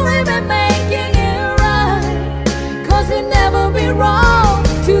only be making it right, 'cause we'll never be wrong.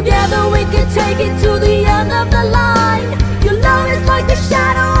 Together we can take it to the end of the line. Your love is like a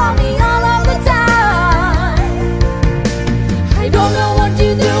shadow on me all of the time. I don't know what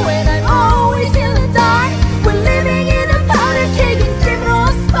you do and I'm always in the dark. We're living in a powder cake and criminal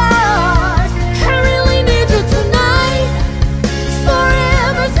sparks. I really need you tonight.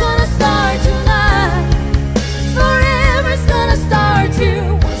 Forever's gonna start tonight. Forever's gonna start you.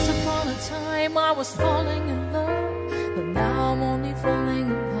 Once upon a time I was falling in love, but now I'm only falling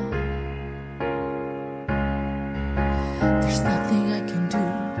apart. There's nothing I can do,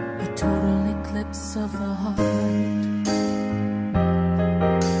 a total eclipse of the heart.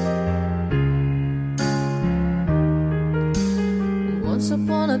 Once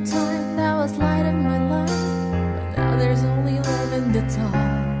upon a time that was light in my life, but now there's only love in the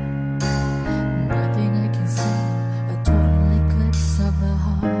dark. Nothing I can see, a total eclipse of the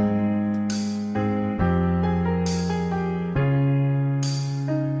heart.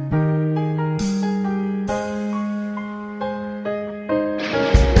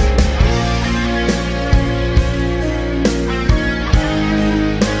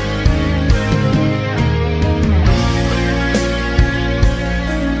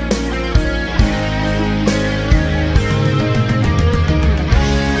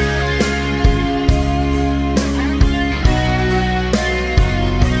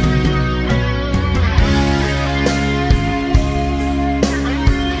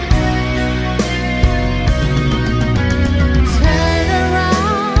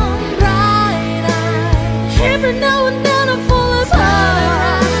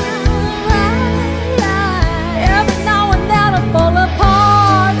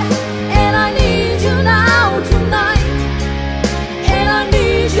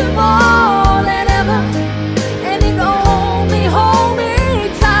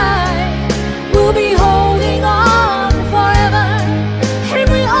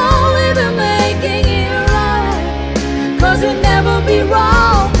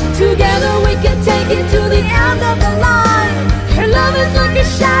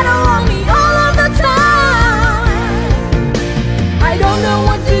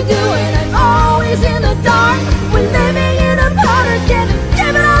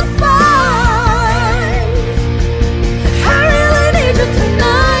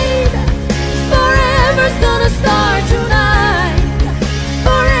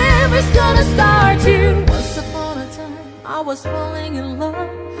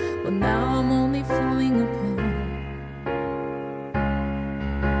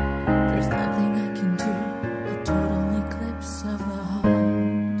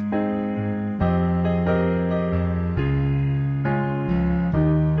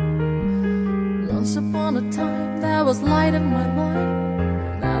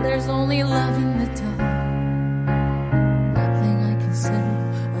 only love in the dark. Nothing I consider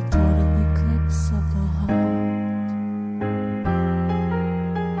a total eclipse of the heart.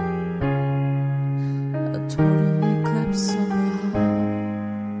 A total eclipse of the heart.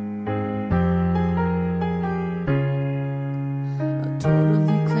 A total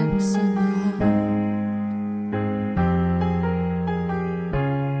eclipse of the heart.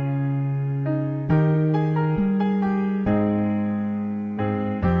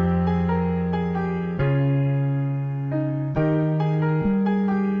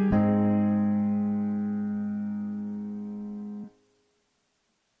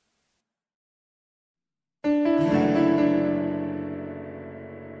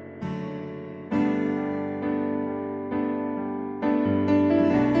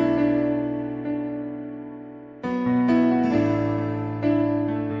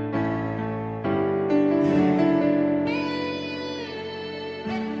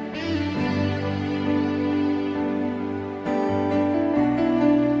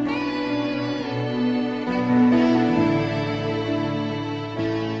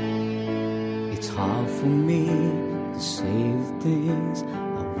 It's hard for me to say the things I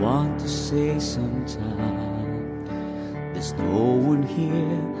want to say sometimes. There's no one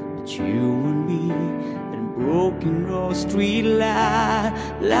here but you and me, and broken road street light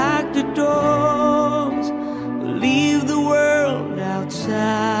like the doors will leave the world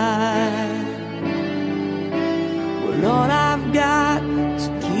outside. Well, all I've got to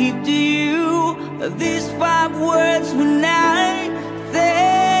keep to you are these 5 words when I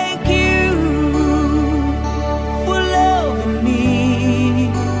thank you for loving me,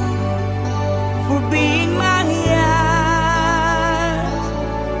 for being my eyes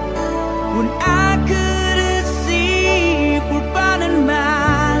when I couldn't see, for biting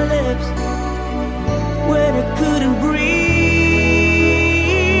my lips when I couldn't breathe.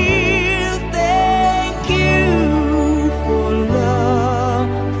 Thank you for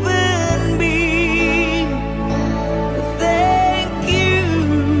loving me. Thank you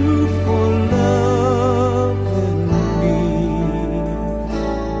for loving me.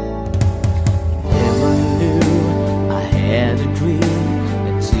 Never knew I had a dream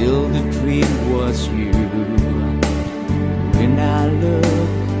until the dream was you. When I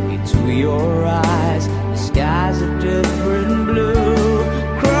look into your eyes, the sky's a different blue.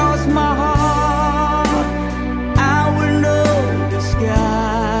 Cross my heart, I will know the skies.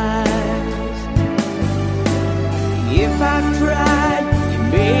 If I tried to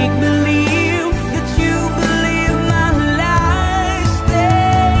make believe that you believe my lies,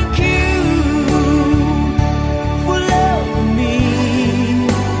 thank you for loving me,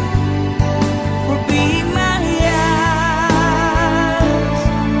 for being my eyes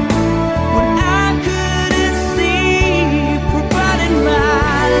when I couldn't see, for biting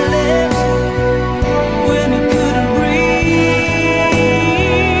my lips when I couldn't breathe.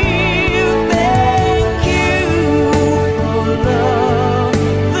 Thank you for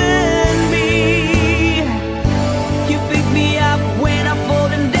loving me. You pick me up when I'm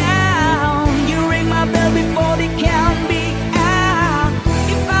falling down. You ring my bell before they count me out.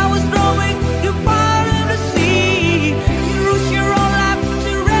 If I was growing, you're part of the sea. You risk your own life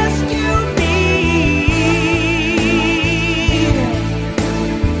to rescue me.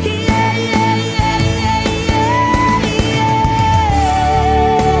 Yeah, yeah, yeah, yeah, yeah.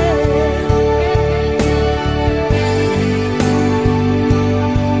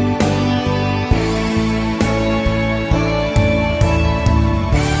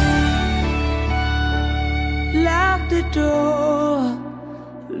 Lock the door,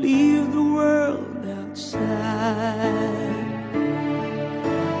 leave the world outside.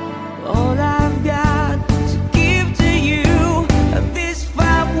 All I've got to give to you are these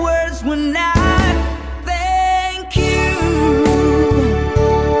 5 words when I thank you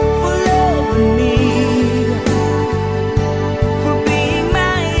for loving me, for being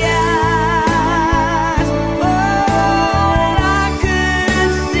my eyes. Oh, I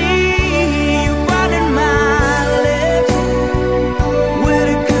couldn't see you biting my lips when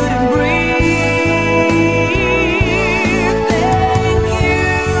I couldn't breathe.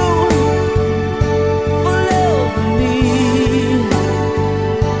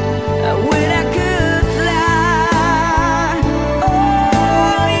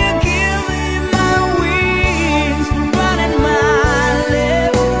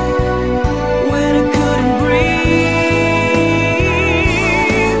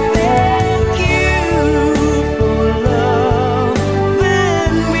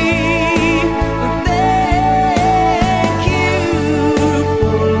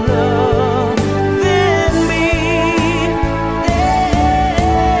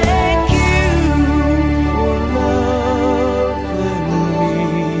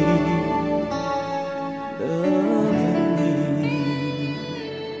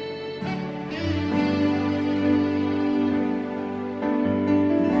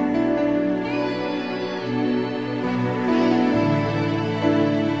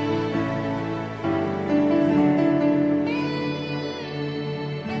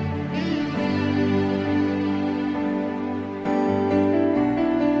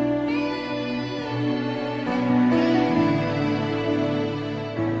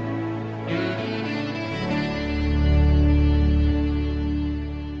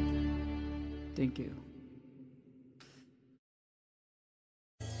 Thank you.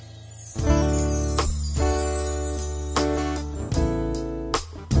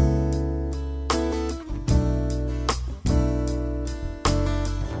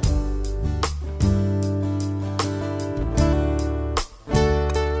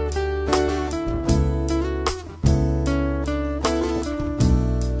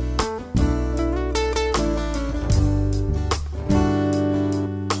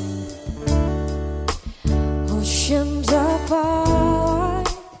 Oceans apart,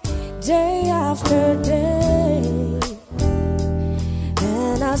 day after day,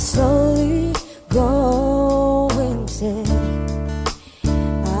 and I slowly go insane.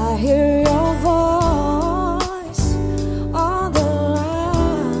 I hear your voice on the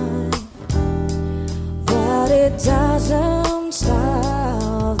line, but it doesn't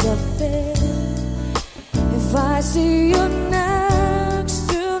stop the pain. If I see you next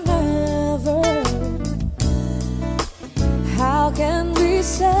to never, how can we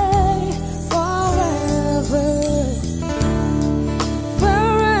say forever?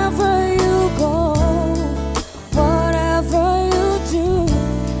 Wherever you go, whatever you do,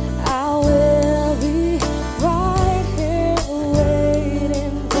 I will be right here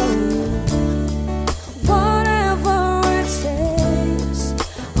waiting for you. Whatever it takes,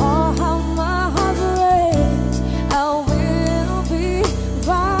 or how my heart breaks, I will be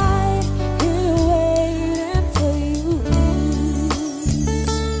right here waiting for you.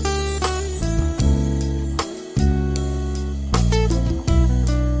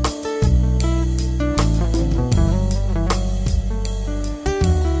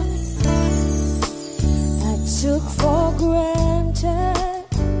 I took for granted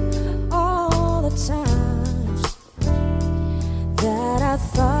all the times that I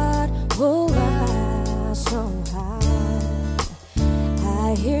thought would last somehow.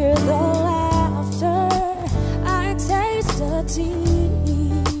 I hear the laughter, I taste the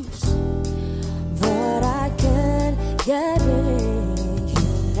tears, but I can't get in you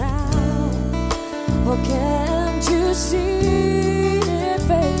now. Oh, can't you see it,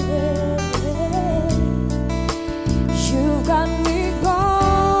 baby? You've got me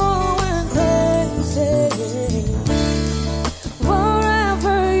going crazy.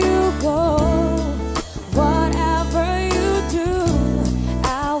 Wherever you go, whatever you do,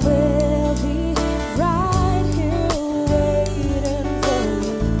 I will be right here waiting for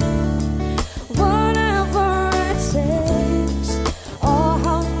you. Whatever it takes, or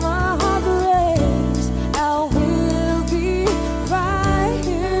how my heart breaks, I will be right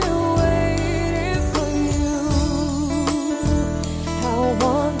here waiting for you. I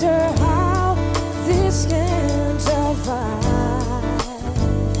wonder how this can survive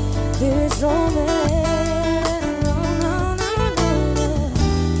this romance. No, no, no, no, no.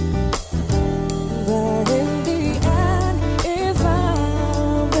 But in the end, if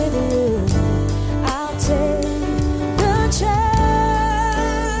I'm with you, I'll take the chance.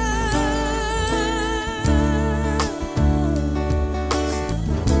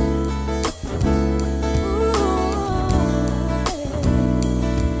 Ooh.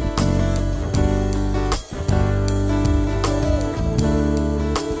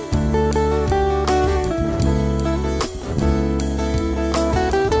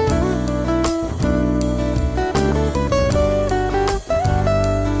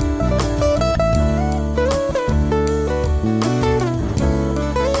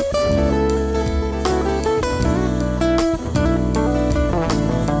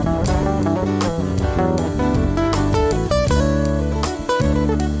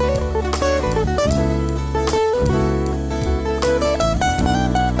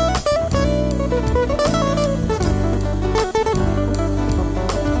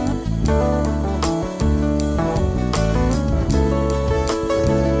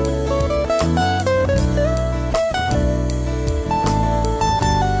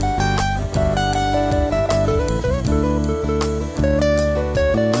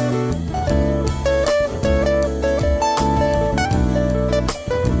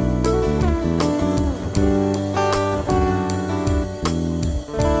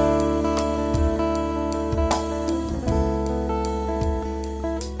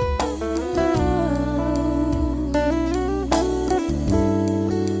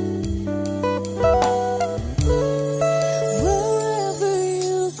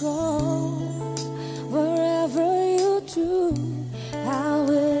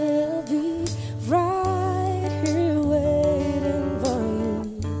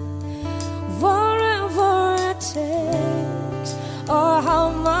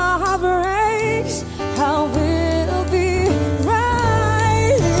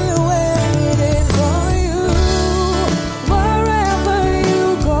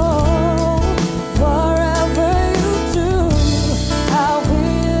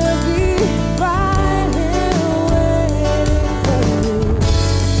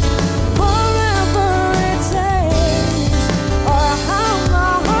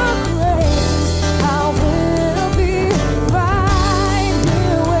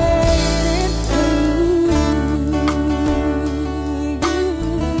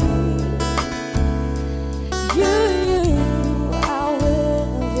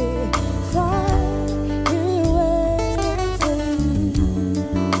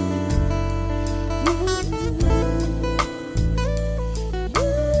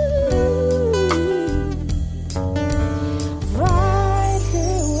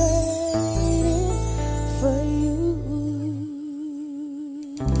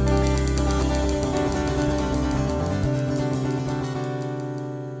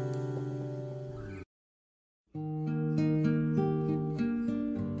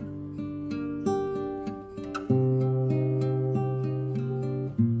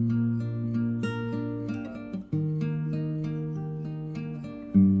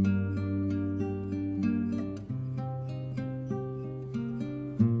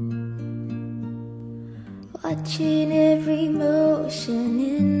 watching every motion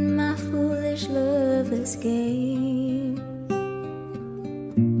in my foolish loveless game.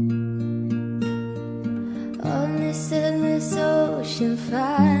 On this endless ocean,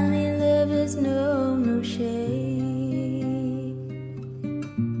 finally lovers know no shame.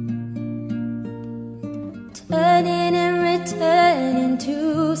 Turning and returning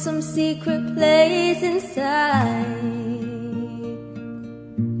to some secret place inside,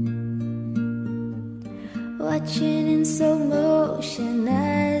 watching in slow motion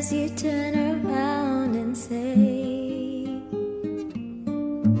as you turn around and say,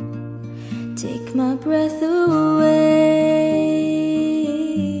 take my breath away.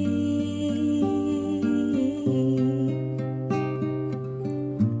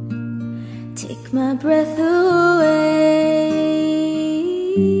 Take my breath away.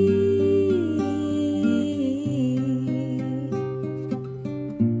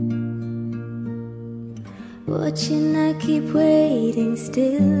 Watching, I keep waiting,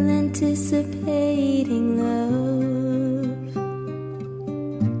 still anticipating love.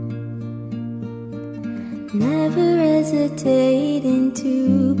 Never hesitating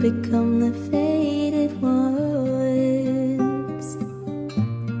to become the faded ones.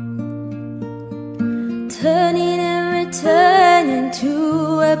 Turning and returning to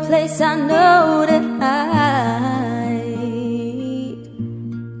a place I know to hide,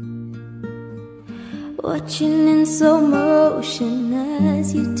 watching in slow motion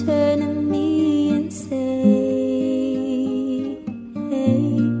as you turn to me and say,